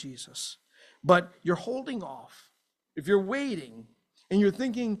about Jesus, but you're holding off, if you're waiting, and you're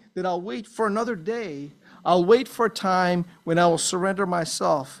thinking that I'll wait for another day, I'll wait for a time when I will surrender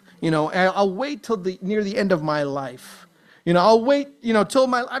myself, I'll wait till near the end of my life. I'll wait,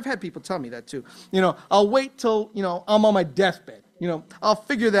 till I've had people tell me that too. I'll wait till, I'm on my deathbed. I'll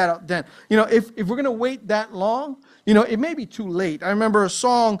figure that out then. If we're going to wait that long, it may be too late. I remember a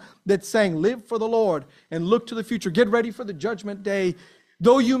song that sang, live for the Lord and look to the future. Get ready for the judgment day.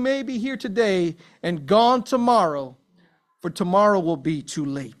 Though you may be here today and gone tomorrow, for tomorrow will be too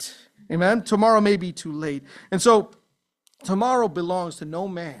late. Amen? Tomorrow may be too late. And so tomorrow belongs to no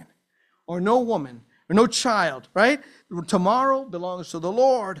man or no woman or no child, right? Tomorrow belongs to the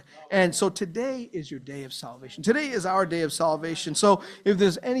Lord. And so today is your day of salvation. Today is our day of salvation. So if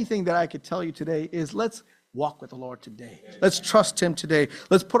there's anything that I could tell you today is let's walk with the Lord today. Let's trust Him today.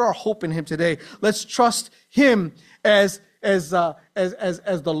 Let's put our hope in Him today. Let's trust Him as the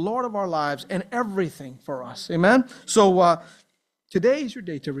Lord of our lives and everything for us. Amen? So today is your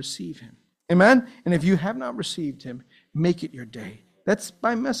day to receive Him. Amen? And if you have not received Him, make it your day. That's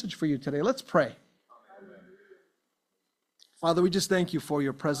my message for you today. Let's pray. Father, we just thank You for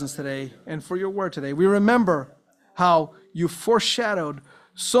Your presence today and for Your word today. We remember how You foreshadowed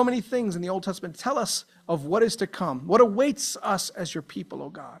so many things in the Old Testament. Tell us of what is to come, what awaits us as Your people, oh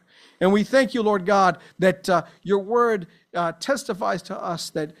God. And we thank You, Lord God, that Your word testifies to us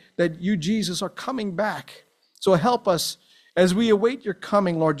that You, Jesus, are coming back. So help us as we await Your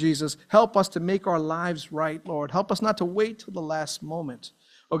coming, Lord Jesus. Help us to make our lives right, Lord. Help us not to wait till the last moment,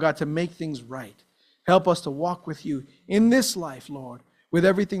 oh God, to make things right. Help us to walk with You in this life, Lord, with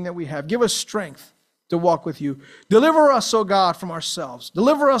everything that we have. Give us strength to walk with You. Deliver us, oh God, from ourselves.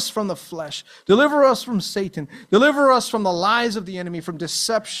 Deliver us from the flesh. Deliver us from Satan. Deliver us from the lies of the enemy, from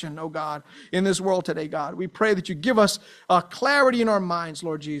deception, oh God, in this world today, God. We pray that You give us clarity in our minds,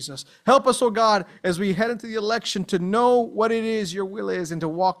 Lord Jesus. Help us, oh God, as we head into the election to know what it is Your will is and to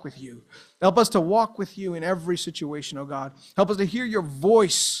walk with You. Help us to walk with You in every situation, oh God. Help us to hear Your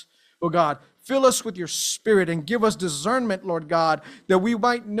voice, oh God, fill us with your Spirit and give us discernment, Lord God, that we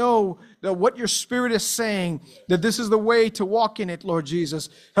might know that what your Spirit is saying, that this is the way to walk in it, Lord Jesus.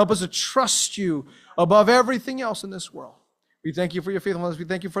 Help us to trust you above everything else in this world. We thank you for your faithfulness. We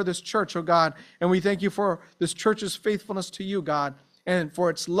thank you for this church, oh God, and we thank you for this church's faithfulness to you, God, and for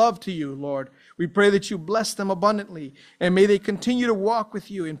its love to you, Lord. We pray that you bless them abundantly, and may they continue to walk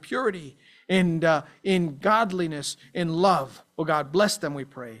with you in purity, in godliness, in love. Oh God, bless them, we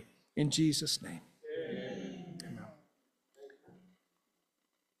pray. In Jesus' name. Amen.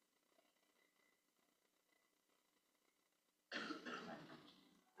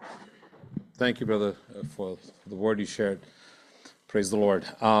 Thank you, brother, for the word you shared. Praise the Lord.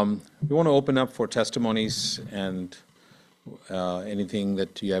 We want to open up for testimonies and anything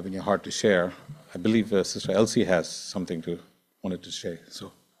that you have in your heart to share. I believe Sister Elsie has something wanted to share.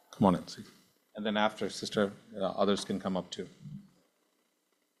 So come on, Elsie. And then after, Sister, others can come up too.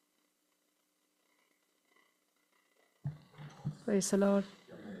 Praise the Lord.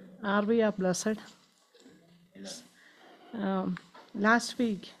 Are we are blessed? Last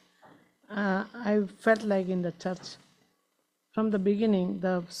week, I felt like in the church. From the beginning,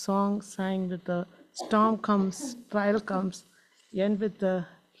 the song sang with the storm comes, trial comes, end with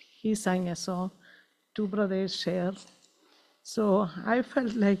he sang a song, two brothers share. So I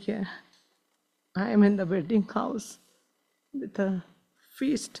felt like I am in the wedding house with a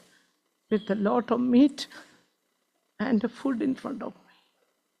feast, with a lot of meat and the food in front of me.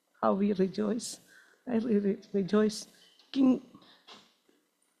 How we rejoice. I really rejoice. King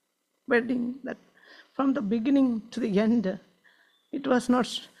wedding, that from the beginning to the end, it was not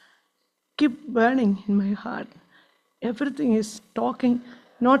keep burning in my heart. Everything is talking,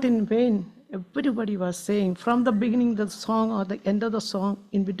 not in vain. Everybody was saying from the beginning of the song or the end of the song,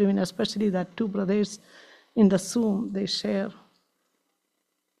 in between, especially that two brothers in the Zoom, they share.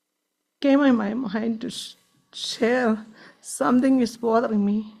 Came in my mind to share something is bothering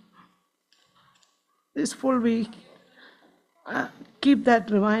me. This full week, keep that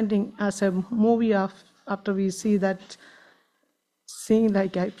reminding as a movie after we see that scene,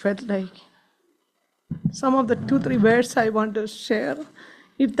 like I felt like some of the 2-3 words I want to share.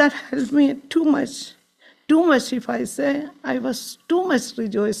 If that helped me too much if I say I was too much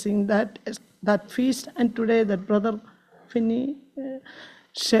rejoicing that feast, and today that brother Finney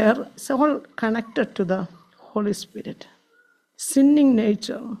share, it's all connected to the Holy Spirit. Sinning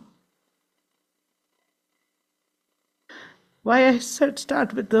nature. Why I said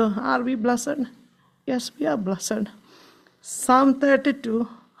start with the are we blessed? Yes, we are blessed. Psalm 32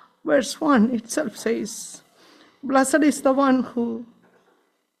 verse 1 itself says, Blessed is the one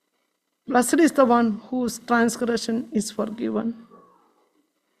whose transgression is forgiven,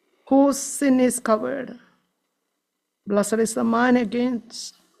 whose sin is covered. Blessed is the man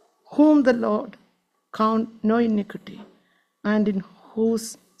against whom the Lord count no iniquity, and in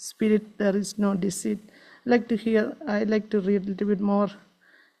whose spirit there is no deceit. I like to read a little bit more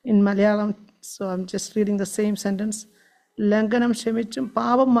in Malayalam, so I'm just reading the same sentence. ലംഘനം ക്ഷമിച്ചും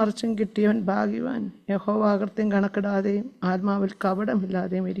പാപം മറിച്ചും കിട്ടിയവൻ ഭാഗ്യവാൻ, യഹോവ അകൃത്യം കണക്കിടാതെയും ആത്മാവിൽ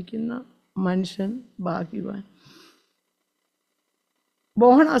കപടമില്ലാതെയും ഇരിക്കുന്ന മനുഷ്യൻ ഭാഗ്യവാൻ.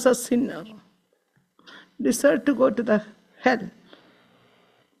 Born as a sinner, deserved to go to the hell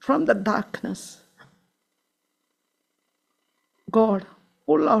from the darkness. God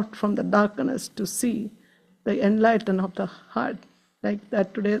pull out from the darkness to see the enlightenment of the heart. Like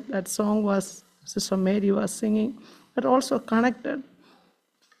that today, that song was, Sister Mary was singing, but also connected.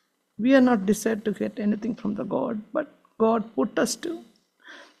 We are not decided to get anything from the God, but God put us to.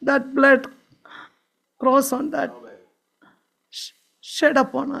 That blood cross on that shed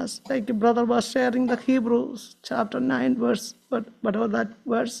upon us. Like a brother was sharing the Hebrews chapter 9 verse, but whatever that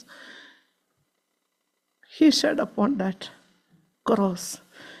verse, he shed upon that cross.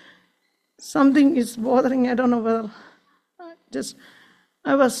 Something is bothering, I don't know whether,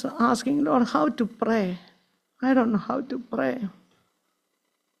 I was asking Lord how to pray. I don't know how to pray.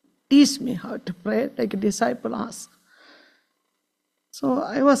 Teach me how to pray, like a disciple asked. So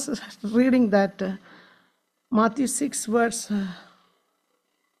I was reading that Matthew 6 verse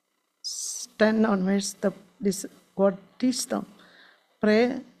 10 onwards, God teach them. Pray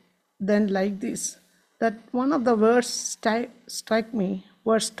then like this. That one of the words strike me,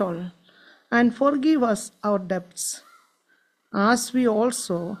 verse 12. And forgive us our debts, as we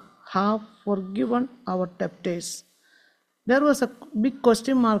also have forgiven our debtors. There was a big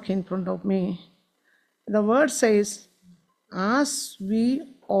question mark in front of me. The word says, as we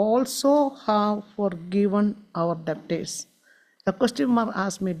also have forgiven our debtors. The question mark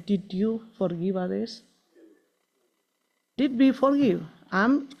asked me, did you forgive others? Did we forgive?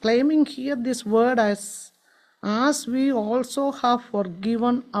 I'm claiming here this word as we also have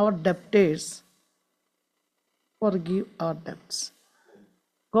forgiven our debtors. Forgive our debts.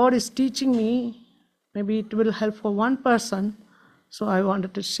 God is teaching me, maybe it will help for one person, so I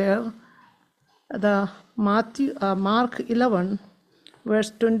wanted to share the Mark 11,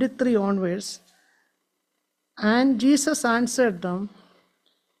 verse 23 onwards. And Jesus answered them,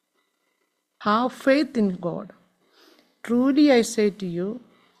 have faith in God. Truly I say to you,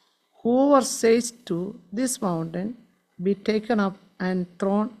 whoever says to this mountain, be taken up and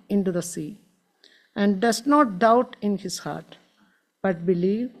thrown into the sea, and does not doubt in his heart, but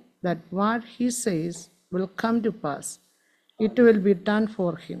believe that what he says will come to pass, it will be done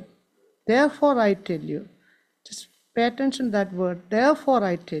for him. Therefore I tell you, just pay attention to that word, therefore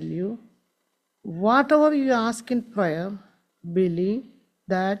I tell you, whatever you ask in prayer, believe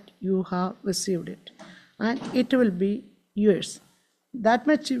that you have received it, and it will be yours. That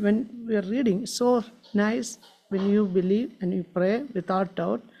much when we are reading, so nice when you believe and you pray without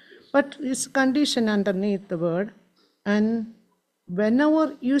doubt, but it's condition underneath the word. And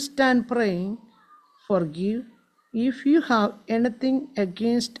whenever you stand praying, forgive if you have anything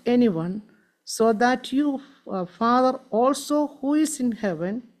against anyone, so that you, Father also who is in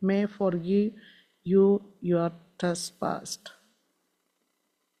heaven, may forgive you your trespass.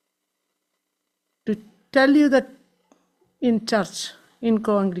 To tell you that in church, in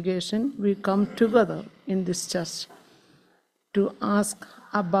congregation, we come together in this church to ask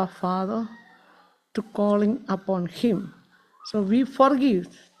Abba Father, to calling upon Him. So we forgive.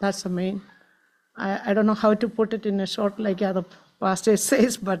 That's the main. I don't know how to put it in a short like other pastor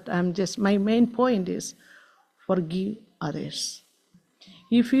says, but my main point is forgive others.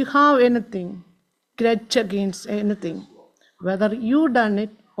 If you have anything, grudge against anything, whether you done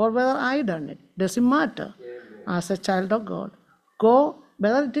it or whether I done it, doesn't matter. As a child of God, go,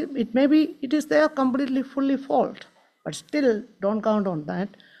 whether it may be it is their completely fully fault, but still don't count on that.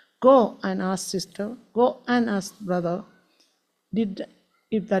 Go and ask sister, go and ask brother,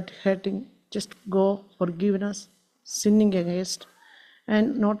 if that hurting, just go, forgiveness, sinning against,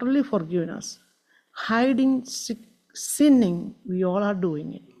 and not only forgiveness, hiding, sinning, we all are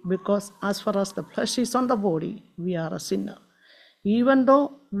doing it, because as far as the flesh is on the body, we are a sinner, even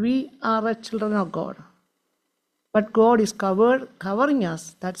though we are a children of God. But God is covering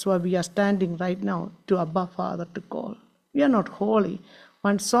us. That's why we are standing right now to Abba Father to call. We are not holy.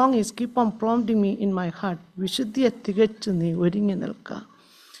 One song is keep on prompting me in my heart. Vishuddhiya തികച്ചു നീ ഒരുങ്ങി നിൽക്ക.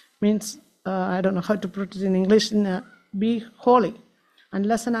 Means, I don't know how to put it in English, be holy.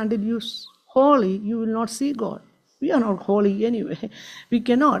 Unless and until you holy, you will not see God. We are not holy anyway. We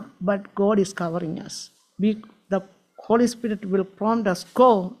cannot, but God is covering us. The Holy Spirit will prompt us,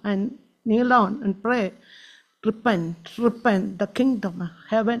 go and kneel down and pray. Repent, the kingdom of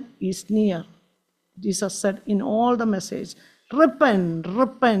heaven is near. Jesus said in all the message, repent,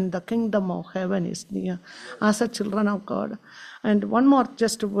 the kingdom of heaven is near. As a children of God. And one more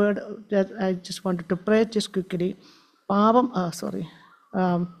just a word that I just wanted to pray just quickly. 2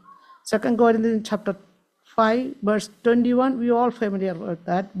 Corinthians chapter 5 verse 21, we all familiar with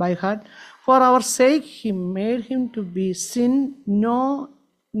that by heart. For our sake he made him to be sin, no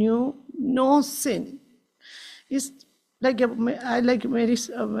sin. It's like I like Mary,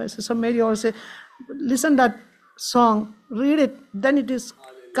 Sister Mary also listen that song, read it, then it is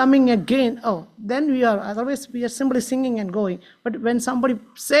coming again. Oh, then we are, otherwise we are simply singing and going. But when somebody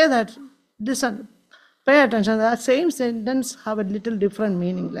say that, listen, pay attention, that same sentence have a little different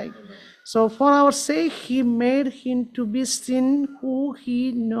meaning. Like, so for our sake he made him to be sin who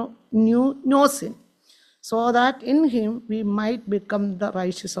he knew no sin, so that in him we might become the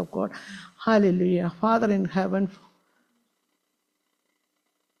righteous of God. Hallelujah. Father in heaven,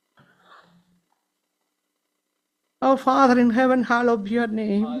 our Father in heaven, hallowed be your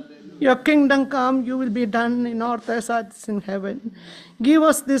name. Hallelujah. Your kingdom come, you will be done in earth as it is in heaven. Give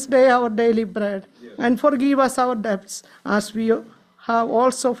us this day our daily bread, and forgive us our debts as we have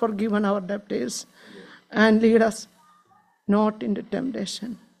also forgiven our debtors. And lead us not into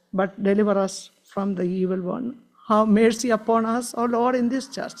temptation, but deliver us from the evil one. Have mercy upon us, O Lord, in this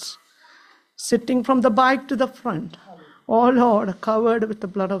church, sitting from the back to the front. O Lord, covered with the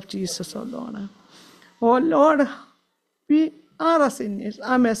blood of Jesus, O Lord. O Lord, we are a sinner.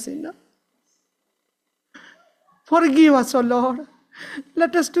 I'm a sinner. Forgive us, O Lord.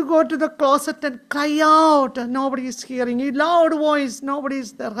 Let us to go to the closet and cry out. Nobody is hearing. A loud voice. Nobody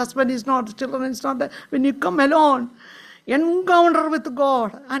is there. Husband is not. The children is not there. When you come alone, encounter with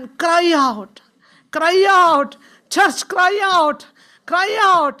God and cry out. Cry out. Church, cry out. Cry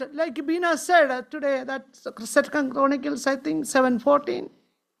out, like Bina said today, that's 2 Chronicles, I think, 7:14.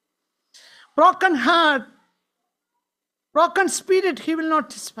 Broken heart, broken spirit, he will not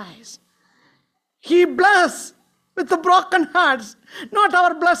despise. He bless with the broken hearts, not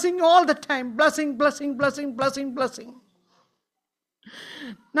our blessing all the time. Blessing, blessing, blessing, blessing, blessing.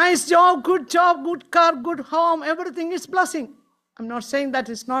 Nice job, good car, good home, everything is blessing. I'm not saying that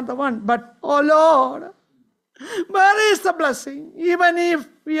is not the one, but oh Lord, where is the blessing? Even if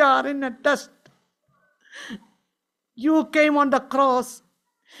we are in a dust, you came on the cross,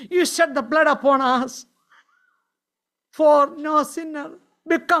 you shed the blood upon us, for no sinner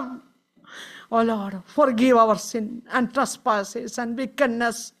become. Oh Lord, forgive our sin and trespasses and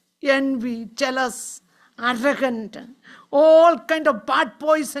wickedness, envy, jealous, arrogant, all kind of bad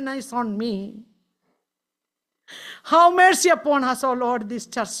poison is on me. Have mercy upon us, O Lord, this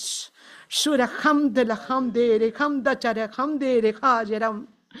church. In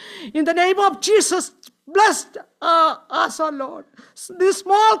the name of Jesus, bless us, O Lord. This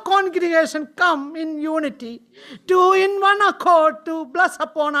small congregation come in unity, to in one accord, to bless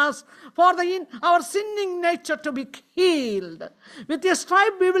upon us for our sinning nature to be healed. With His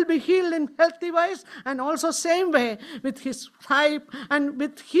stripe we will be healed in healthy ways, and also same way with His stripe and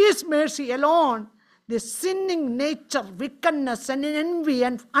with His mercy alone. The sinning nature, wickedness and envy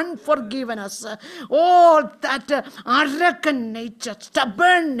and unforgiveness, all that arrogant nature,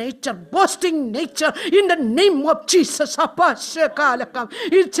 stubborn nature, boasting nature, in the name of Jesus,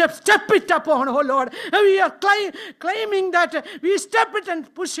 it's a step it upon, oh Lord. We are claiming that we step it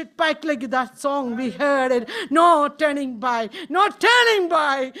and push it back like that song we heard it. No turning back, no turning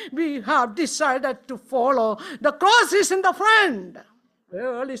back. We have decided to follow. The cross is in the front, the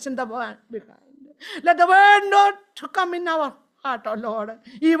world is in the behind. Let the word not to come in our heart, O Lord,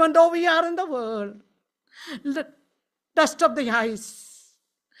 even though we are in the world. Let dust of the eyes,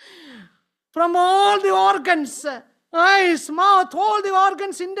 from all the organs, eyes, mouth, all the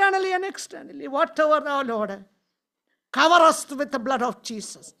organs internally and externally, whatever, O Lord, cover us with the blood of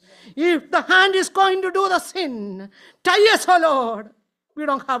Jesus. If the hand is going to do the sin, tie us, O Lord. We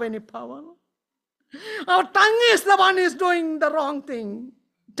don't have any power. Our tongue is the one who is doing the wrong thing.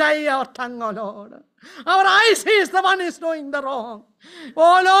 Tie our tongue, O Lord. Our eyes is the one who is doing the wrong.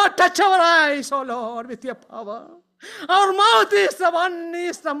 Oh Lord, touch our eyes, O Lord, with your power. Our mouth is the one who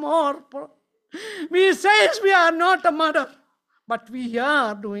is the more. We say we are not a murderer, but we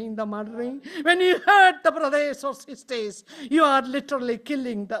are doing the murdering. When you hurt the brothers or sisters, you are literally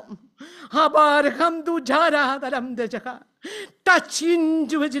killing them. Touch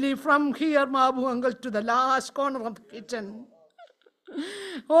individually from here, Mabu Uncle, to the last corner of the kitchen.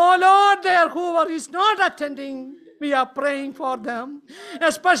 Oh Lord, there whoever is not attending, we are praying for them,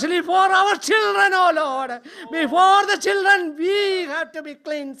 especially for our children, oh Lord. Before the children, we have to be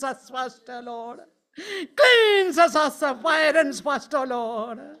cleansed us first, oh Lord. Cleanse us as parents first, oh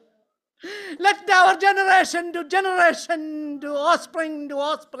Lord. Let our generation to offspring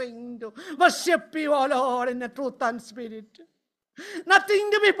to worship you, oh Lord, in the truth and spirit.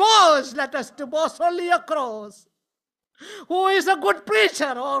 Nothing to be boast, let us to boast only a cross. Who is a good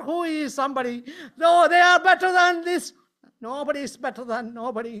preacher or who is somebody? No, they are better than this. Nobody is better than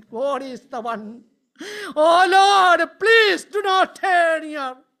nobody. God is the one. Oh Lord, please do not turn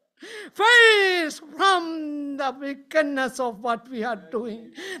your face from the wickedness of what we are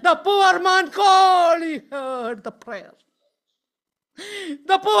doing. The poor man called, he heard the prayer.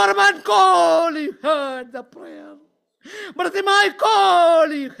 The poor man called, he heard the prayer. Bartimaeus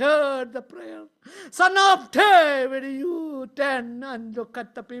called, he heard the prayer. Son of David, you turn and look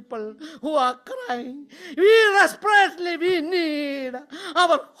at the people who are crying. We need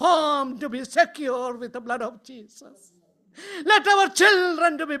our home to be secure with the blood of Jesus. Let our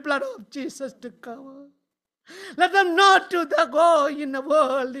children to be blood of Jesus to cover. Let them not to go in the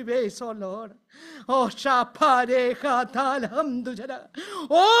worldly ways, oh Lord. Oh,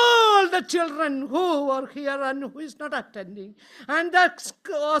 all the children who are here and who is not attending, and the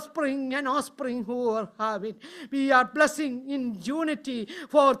offspring who are having, we are blessing in unity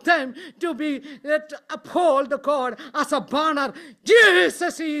for them to be uphold the God as a banner.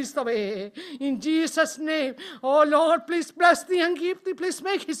 Jesus is the way. In Jesus' name, oh Lord, please bless thee and keep thee. Please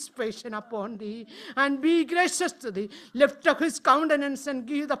make His face upon thee and be gracious to thee. Lift up His countenance and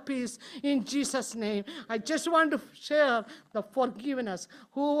give the peace in Jesus' name. I just want to share the forgiveness.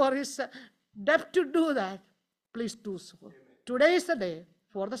 Whoever is deft to do that, please do so. Today is the day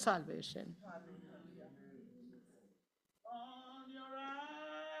for the salvation.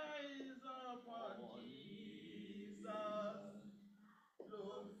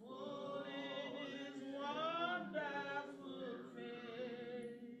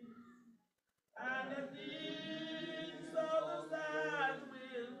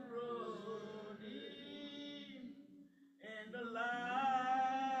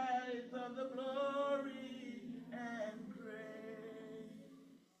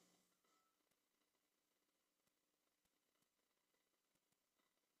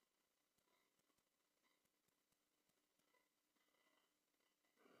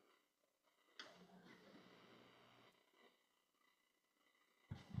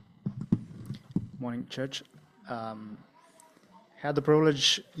 Morning, church. Had the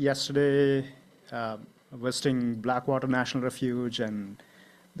privilege yesterday visiting Blackwater National Refuge and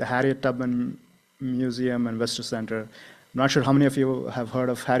the Harriet Tubman Museum and Visitor Center. I'm not sure how many of you have heard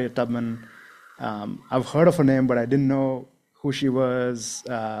of Harriet Tubman. I've heard of her name, but I didn't know who she was,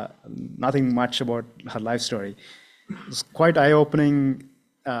 nothing much about her life story. It's quite eye-opening.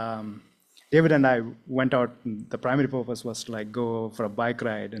 David and I went out, the primary purpose was to like go for a bike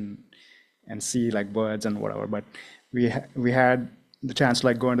ride and see like birds and whatever, but we had the chance to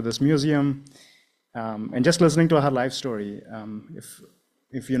like go into this museum and just listening to her life story.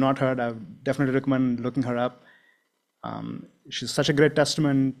 If you're not heard, I would definitely recommend looking her up. She's such a great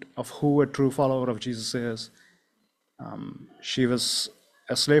testament of who a true follower of Jesus is. She was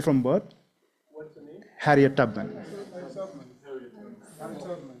a slave from birth. What's the name? Harriet Tubman.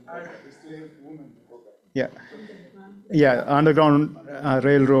 Yeah, yeah, Underground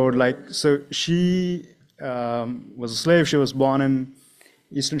Railroad. Like, so she was a slave. She was born in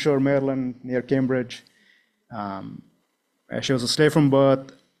Eastern Shore, Maryland, near Cambridge. She was a slave from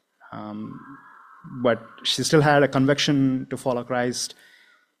birth, but she still had a conviction to follow Christ.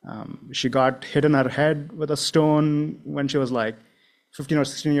 She got hit in her head with a stone when she was like 15 or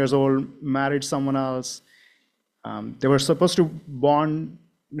 16 years old, married someone else. They were supposed to bond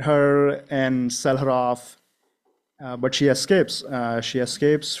her and sell her off, but she escapes. She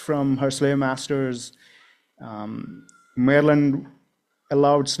escapes from her slave masters. Maryland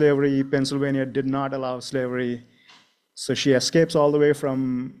allowed slavery. Pennsylvania did not allow slavery. So she escapes all the way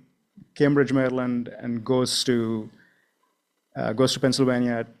from Cambridge, Maryland, and goes to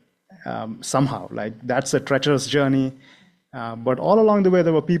Pennsylvania somehow. Like, that's a treacherous journey. But all along the way,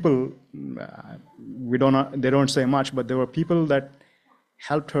 there were people. They don't say much, but there were people that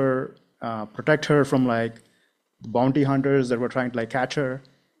helped her protect her from like bounty hunters that were trying to like catch her.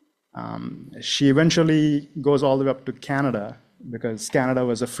 She eventually goes all the way up to Canada because Canada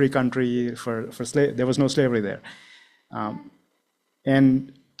was a free country for slave. There was no slavery there.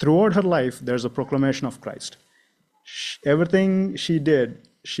 And throughout her life, there's a proclamation of Christ. Everything she did,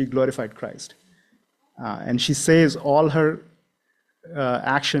 she glorified Christ. And she says all her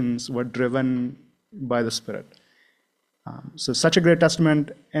actions were driven by the Spirit. So such a great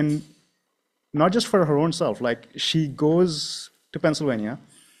testament, and not just for her own self. Like, she goes to Pennsylvania,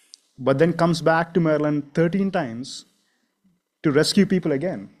 but then comes back to Maryland 13 times to rescue people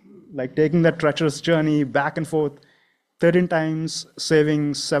again. Like, taking that treacherous journey back and forth 13 times,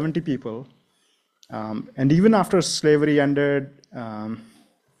 saving 70 people. And even after slavery ended,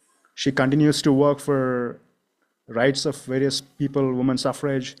 she continues to work for rights of various people, women's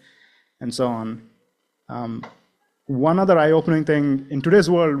suffrage, and so on. One other eye-opening thing, in today's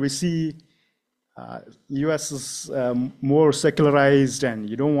world, we see U.S. is more secularized, and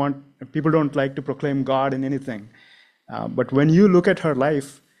people don't like to proclaim God in anything. But when you look at her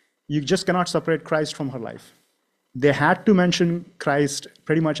life, you just cannot separate Christ from her life. They had to mention Christ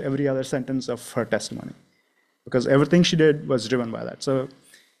pretty much every other sentence of her testimony, because everything she did was driven by that. So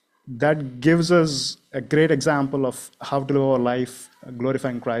that gives us a great example of how to live our life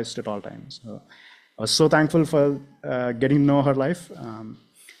glorifying Christ at all times. So I was so thankful for getting to know her life.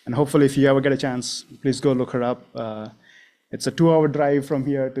 And hopefully, if you ever get a chance, please go look her up. It's a 2-hour drive from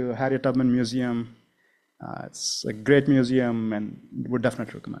here to Harriet Tubman Museum. It's a great museum, and would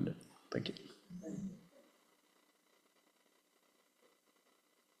definitely recommend it. Thank you.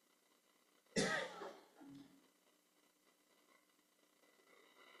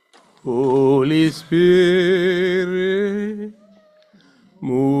 Holy Spirit,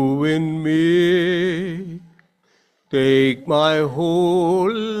 move in me, take my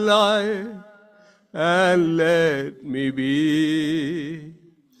whole life and let me be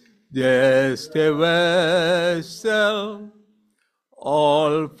just a vessel,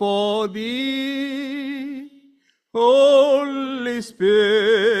 all for thee. Holy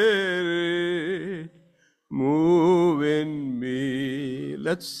Spirit, move in me.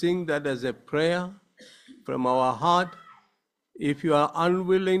 Let's sing that as a prayer from our heart. If you are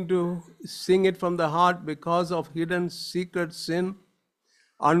unwilling to sing it from the heart because of hidden secret sin,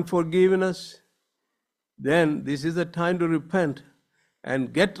 unforgiveness, then this is the time to repent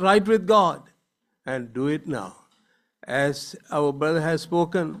and get right with God, and do it now. As our brother has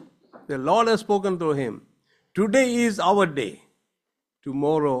spoken, the Lord has spoken through him. Today is our day.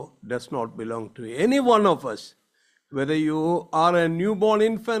 Tomorrow does not belong to any one of us. Whether you are a newborn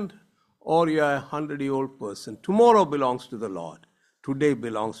infant or you are a 100-year-old person, tomorrow belongs to the Lord. Today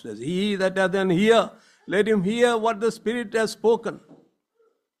belongs to us. He that hath an ear, let him hear what the Spirit has spoken.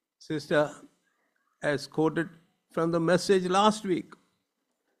 Sister has quoted from the message last week.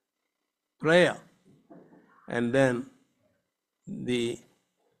 Prayer And then the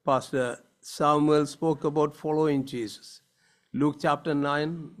Pastor Samuel spoke about following Jesus. Luke chapter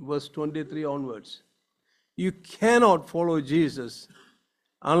 9, verse 23 onwards. You cannot follow Jesus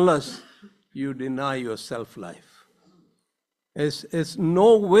unless you deny your self-life. It's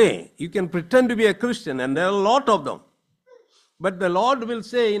no way. You can pretend to be a Christian, and there are a lot of them. But the Lord will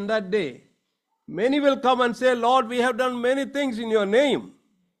say in that day, many will come and say, Lord, we have done many things in your name.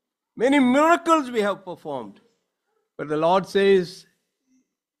 Many miracles we have performed. But the Lord says,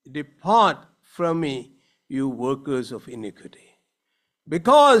 depart from me, you workers of iniquity.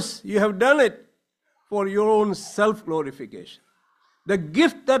 Because you have done it for your own self-glorification. The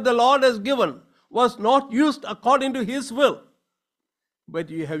gift that the Lord has given was not used according to His will, but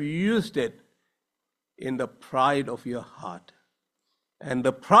you have used it in the pride of your heart. And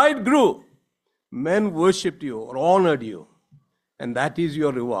the pride grew. Men worshipped you or honored you. And that is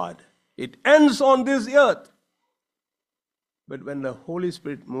your reward. It ends on this earth. But when the Holy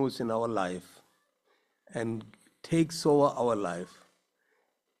Spirit moves in our life and takes over our life,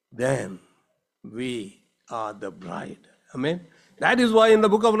 then we are the bride. Amen. That is why in the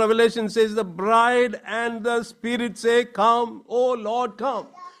book of Revelation it says the bride and the Spirit say, come, O Lord, come.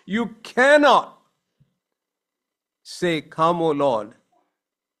 You cannot say, come, O Lord,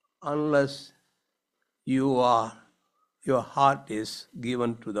 unless your heart is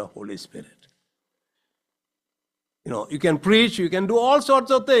given to the Holy Spirit. You know, you can preach, you can do all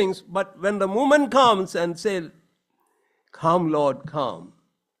sorts of things, but when the moment comes and say, come, Lord, come,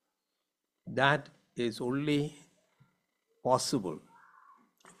 that is only possible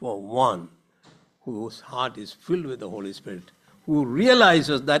for one whose heart is filled with the Holy Spirit, who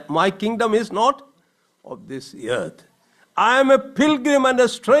realizes that my kingdom is not of this earth. I am a pilgrim and a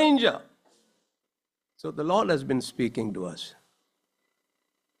stranger. So the Lord has been speaking to us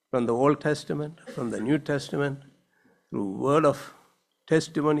from the Old Testament, from the New Testament, through word of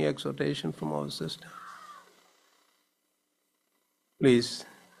testimony, exhortation from our sister. Please,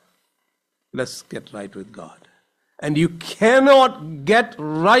 let's get right with God. And you cannot get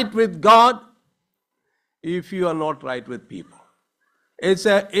right with God if you are not right with people. It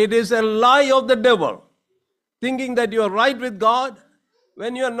is a lie of the devil, thinking that you are right with God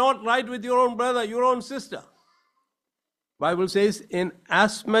when you are not right with your own brother, your own sister. Bible says, in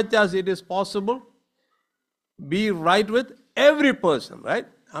as much as it is possible, be right with every person, right?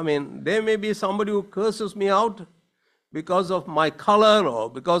 I mean, there may be somebody who curses me out because of my color or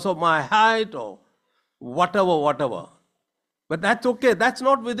because of my height or whatever. But that's okay. That's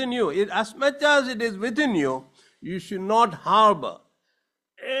not within you. As much as it is within you, you should not harbor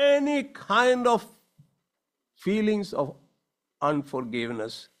any kind of feelings of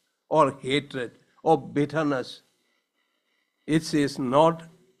unforgiveness or hatred or bitterness. It is not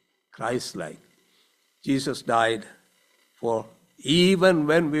Christ-like. Jesus died for, even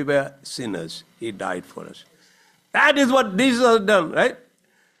when we were sinners, He died for us. That is what Jesus has done, right?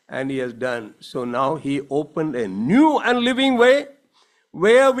 And He has done. So now He opened a new and living way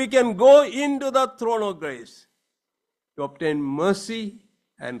where we can go into the throne of grace to obtain mercy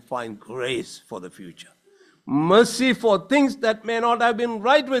and find grace for the future. Mercy for things that may not have been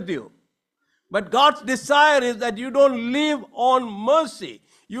right with you. But God's desire is that you don't live on mercy.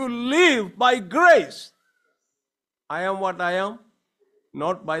 You live by grace. I am what I am,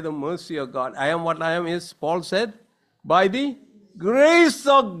 not by the mercy of God. I am what I am is, Paul said, by the grace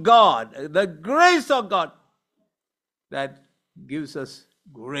of God. The grace of God that gives us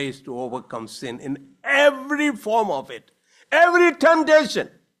grace to overcome sin in every form of it. Every temptation.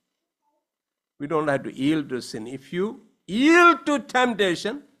 We don't have to yield to sin. If you yield to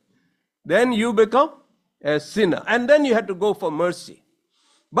temptation, then you become a sinner. And then you have to go for mercy.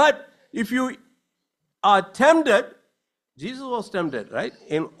 But if you are tempted, Jesus was tempted, right?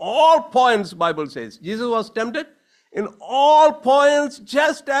 In all points, Bible says. Jesus was tempted in all points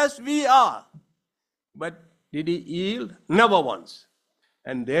just as we are. But did He yield? Never once.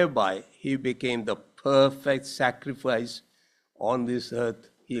 And thereby He became the perfect sacrifice on this earth.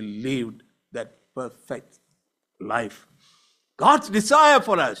 He lived that perfect life. God's desire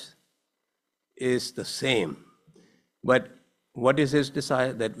for us is the same. But what is His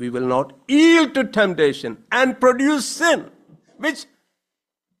desire? That we will not yield to temptation and produce sin, which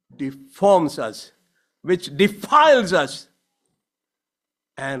deforms us, which defiles us.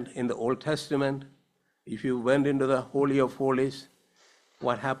 And in the Old Testament, if you went into the Holy of Holies,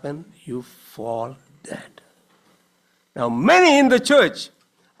 what happened? You fall dead. Now, many in the church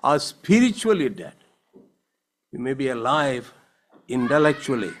are spiritually dead. You may be alive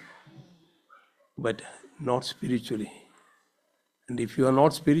intellectually, but not spiritually. And if you are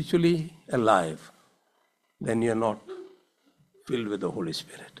not spiritually alive, then you're not filled with the Holy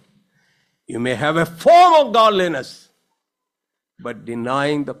Spirit. You may have a form of godliness, but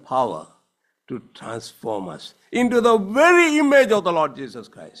denying the power to transform us into the very image of the Lord Jesus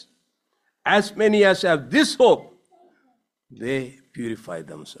Christ. As many as have this hope, they purify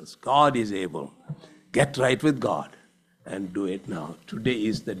themselves. God is able. Get right with God and do it now. Today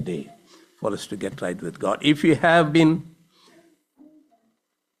is the day for us to get right with God. If you have been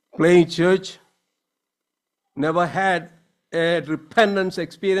playing church, never had a repentance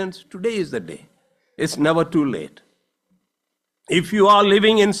experience, today is the day. It's never too late. If you are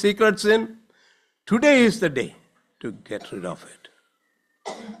living in secret sin, today is the day to get rid of it.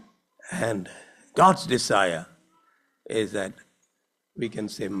 And God's desire is that we can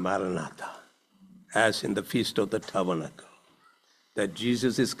say Maranatha, as in the Feast of the Tabernacle, that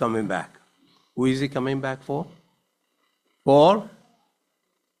Jesus is coming back. Who is he coming back for? For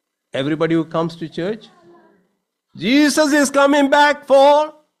everybody who comes to church? Jesus is coming back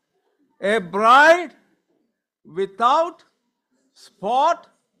for a bride without spot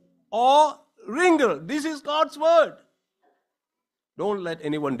or wrinkle. This is God's word. Don't let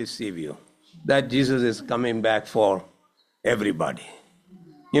anyone deceive you that Jesus is coming back for everybody.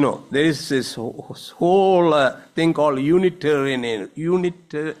 You know, there is this whole thing called Unitarianism.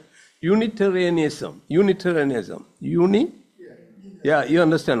 Yeah, you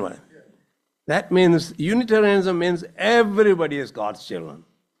understand what I mean? That means, Unitarianism means everybody is God's children.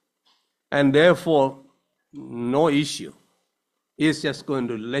 And therefore, no issue. He's just going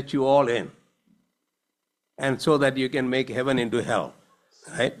to let you all in. And so that you can make heaven into hell.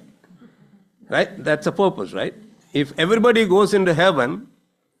 Right? Right? That's the purpose, right? If everybody goes into heaven,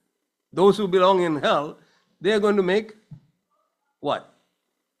 those who belong in hell, they are going to make what?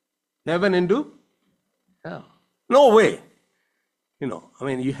 Heaven into hell. No way. You know, I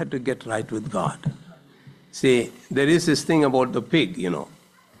mean, you have to get right with God. See, there is this thing about the pig, you know.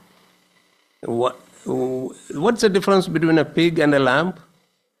 What's the difference between a pig and a lamb?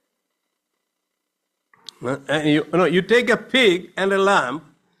 And you take a pig and a lamb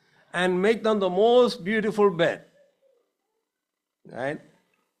and make them the most beautiful bed. Right?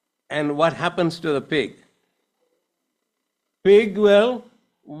 And what happens to the pig? Pig will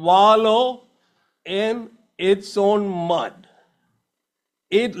wallow in its own mud.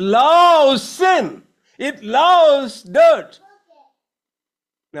 It loves sin. It loves dirt.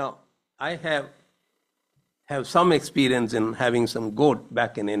 Now, I have some experience in having some goat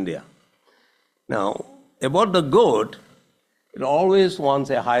back in India. Now, about the goat, it always wants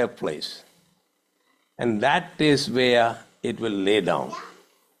a higher place. And that is where it will lay down.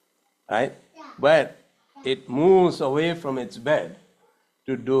 Right? But it moves away from its bed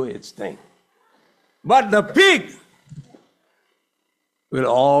to do its thing. But the pig will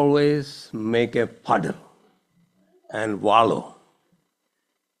always make a puddle and wallow.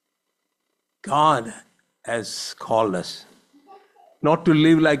 God has called us not to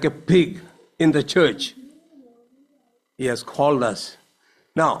live like a pig in the church. He has called us.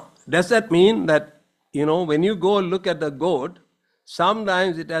 Now, does that mean that, you know, when you go look at the goat,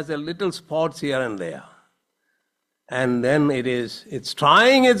 sometimes it has a little spots here and there. And then it's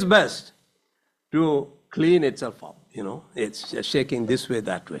trying its best to clean itself up, you know. It's just shaking this way,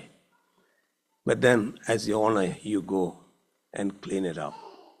 that way. But then, as the owner, you go and clean it up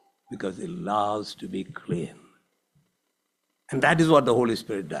because it loves to be clean. And that is what the Holy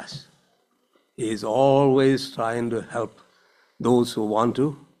Spirit does. He is always trying to help those who want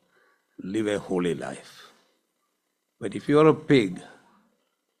to live a holy life. But if you are a pig,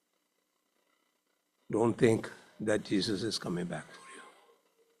 don't think that Jesus is coming back for you.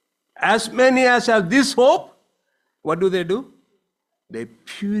 As many as have this hope, what do? They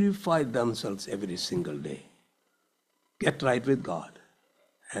purify themselves every single day. Get right with God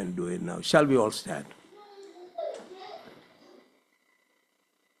and do it now. Shall we all stand?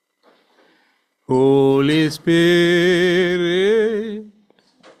 Holy Spirit,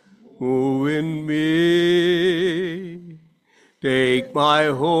 move in me. Take my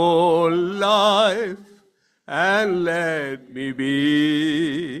whole life and let me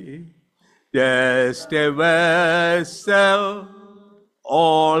be just a vessel,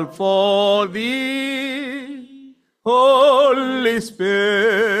 all for thee. Holy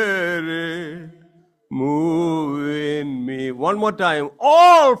Spirit, move in me. One more time,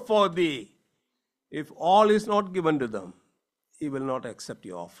 all for thee. If all is not given to them, he will not accept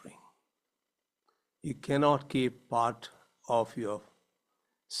your offering. You cannot keep part of your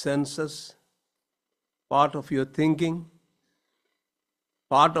senses, part of your thinking,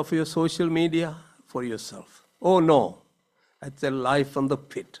 part of your social media for yourself. Oh no, that's a life from the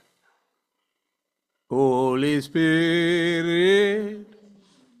pit. Holy Spirit,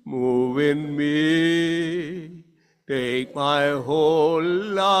 move in me. Take my whole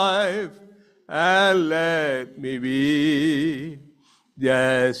life and let me be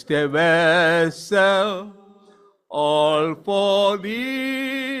just a vessel, all for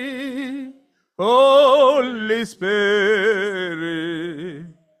thee. Holy Spirit,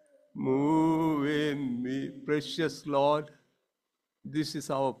 move in me. Precious Lord, this is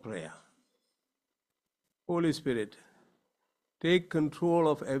our prayer. Holy Spirit, take control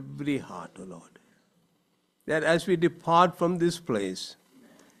of every heart, O Lord. That as we depart from this place,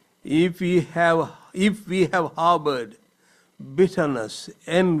 if we have harbored bitterness,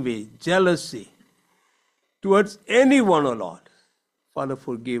 envy, jealousy towards anyone, O Lord, Father,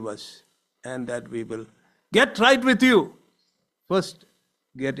 forgive us, and that we will get right with you. First,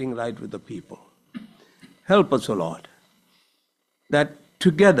 getting right with the people. Help us, O Lord, that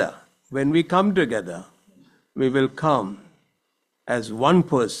together, when we come together, we will come as one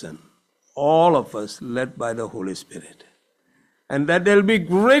person, all of us led by the Holy Spirit. And that there will be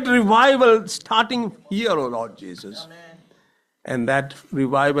great revival starting here, O Lord Jesus. Amen. And that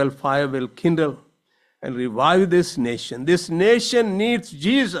revival fire will kindle and revive this nation. This nation needs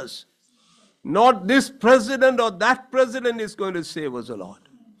Jesus. Not this president or that president is going to save us, O Lord.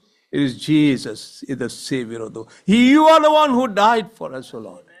 It is Jesus, is the Savior of the world. You are the one who died for us, O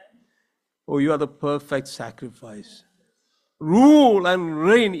Lord. Oh, you are the perfect sacrifice. Rule and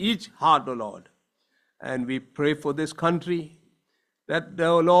reign each heart, O Lord. And we pray for this country, that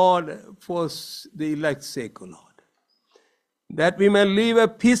the Lord, for the elect's sake, O Lord, that we may live a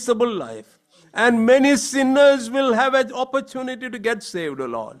peaceable life. And many sinners will have an opportunity to get saved, O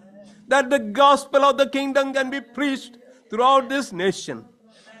Lord. That the gospel of the kingdom can be preached throughout this nation.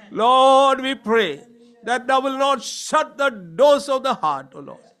 Lord, we pray that thou will not shut the doors of the heart, O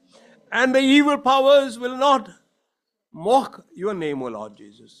Lord. And the evil powers will not mock your name, O Lord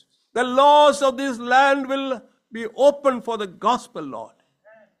Jesus. The laws of this land will be open for the gospel, Lord.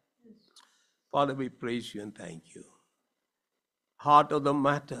 Father, we praise you and thank you. Heart of the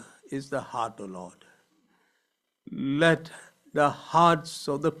matter is the heart, O Lord. Let the hearts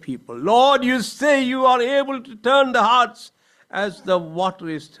of the people, Lord, you say you are able to turn the hearts as the water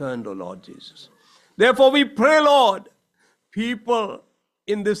is turned, O Lord Jesus. Therefore we pray, Lord, people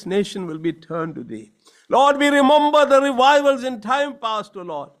in this nation will be turned to thee. Lord, we remember the revivals in time past, O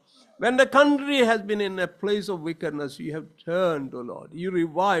Lord. When the country has been in a place of wickedness, you have turned, O Lord. You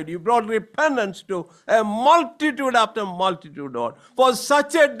revived, you brought repentance to a multitude after multitude, Lord. For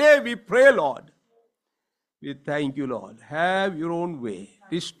such a day we pray, Lord. We thank you, Lord. Have your own way.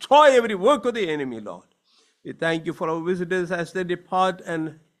 Destroy every work of the enemy, Lord. We thank you for our visitors as they depart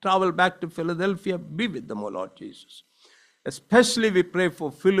and travel back to Philadelphia. Be with them, O Lord Jesus. Especially we pray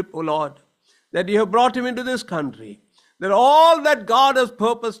for Philip, O Lord, that you have brought him into this country, that all that God has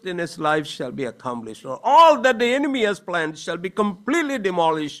purposed in his life shall be accomplished, or all that the enemy has planned shall be completely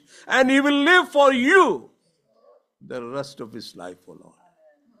demolished, and he will live for you the rest of his life, O Lord.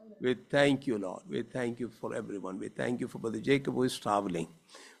 We thank you, Lord. We thank you for everyone. We thank you for Brother Jacob who is traveling.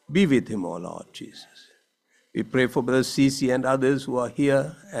 Be with him, O Lord Jesus. We pray for Brother Cece and others who are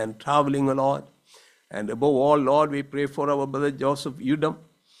here and traveling, O Lord. And above all, Lord, we pray for our Brother Joseph Udom.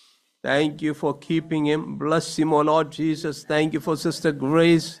 Thank you for keeping him. Bless him, O Lord Jesus. Thank you for Sister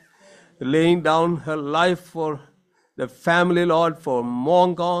Grace laying down her life for the family, Lord, for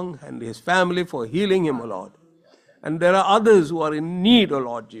Mongong and his family, for healing him, O Lord. And there are others who are in need, O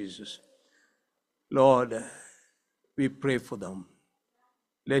Lord Jesus. Lord, we pray for them.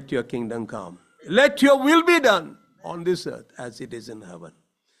 Let your kingdom come. Let your will be done on this earth as it is in heaven.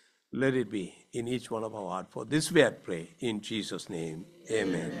 Let it be in each one of our hearts. For this we pray in Jesus' name.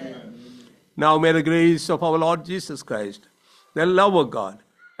 Amen. Amen. Now may the grace of our Lord Jesus Christ, the love of God,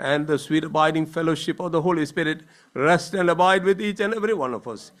 and the sweet abiding fellowship of the Holy Spirit rest and abide with each and every one of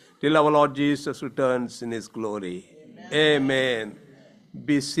us till our Lord Jesus returns in his glory. Amen. Amen.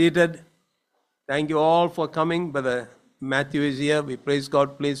 Be seated. Thank you all for coming. Brother Matthew is here. We praise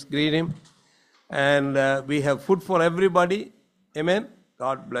God. Please greet him. And we have food for everybody. Amen.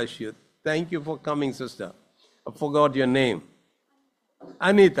 God bless you. Thank you for coming, sister. I forgot your name.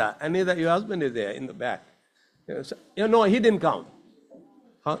 Anita. Anita, your husband is there in the back. You know, he didn't come.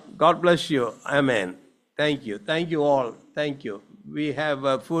 God bless you. Amen. Thank you. Thank you all. Thank you. We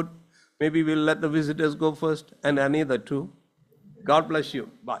have food. Maybe we'll let the visitors go first, and Anita too. God bless you.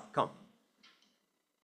 Bye. Come.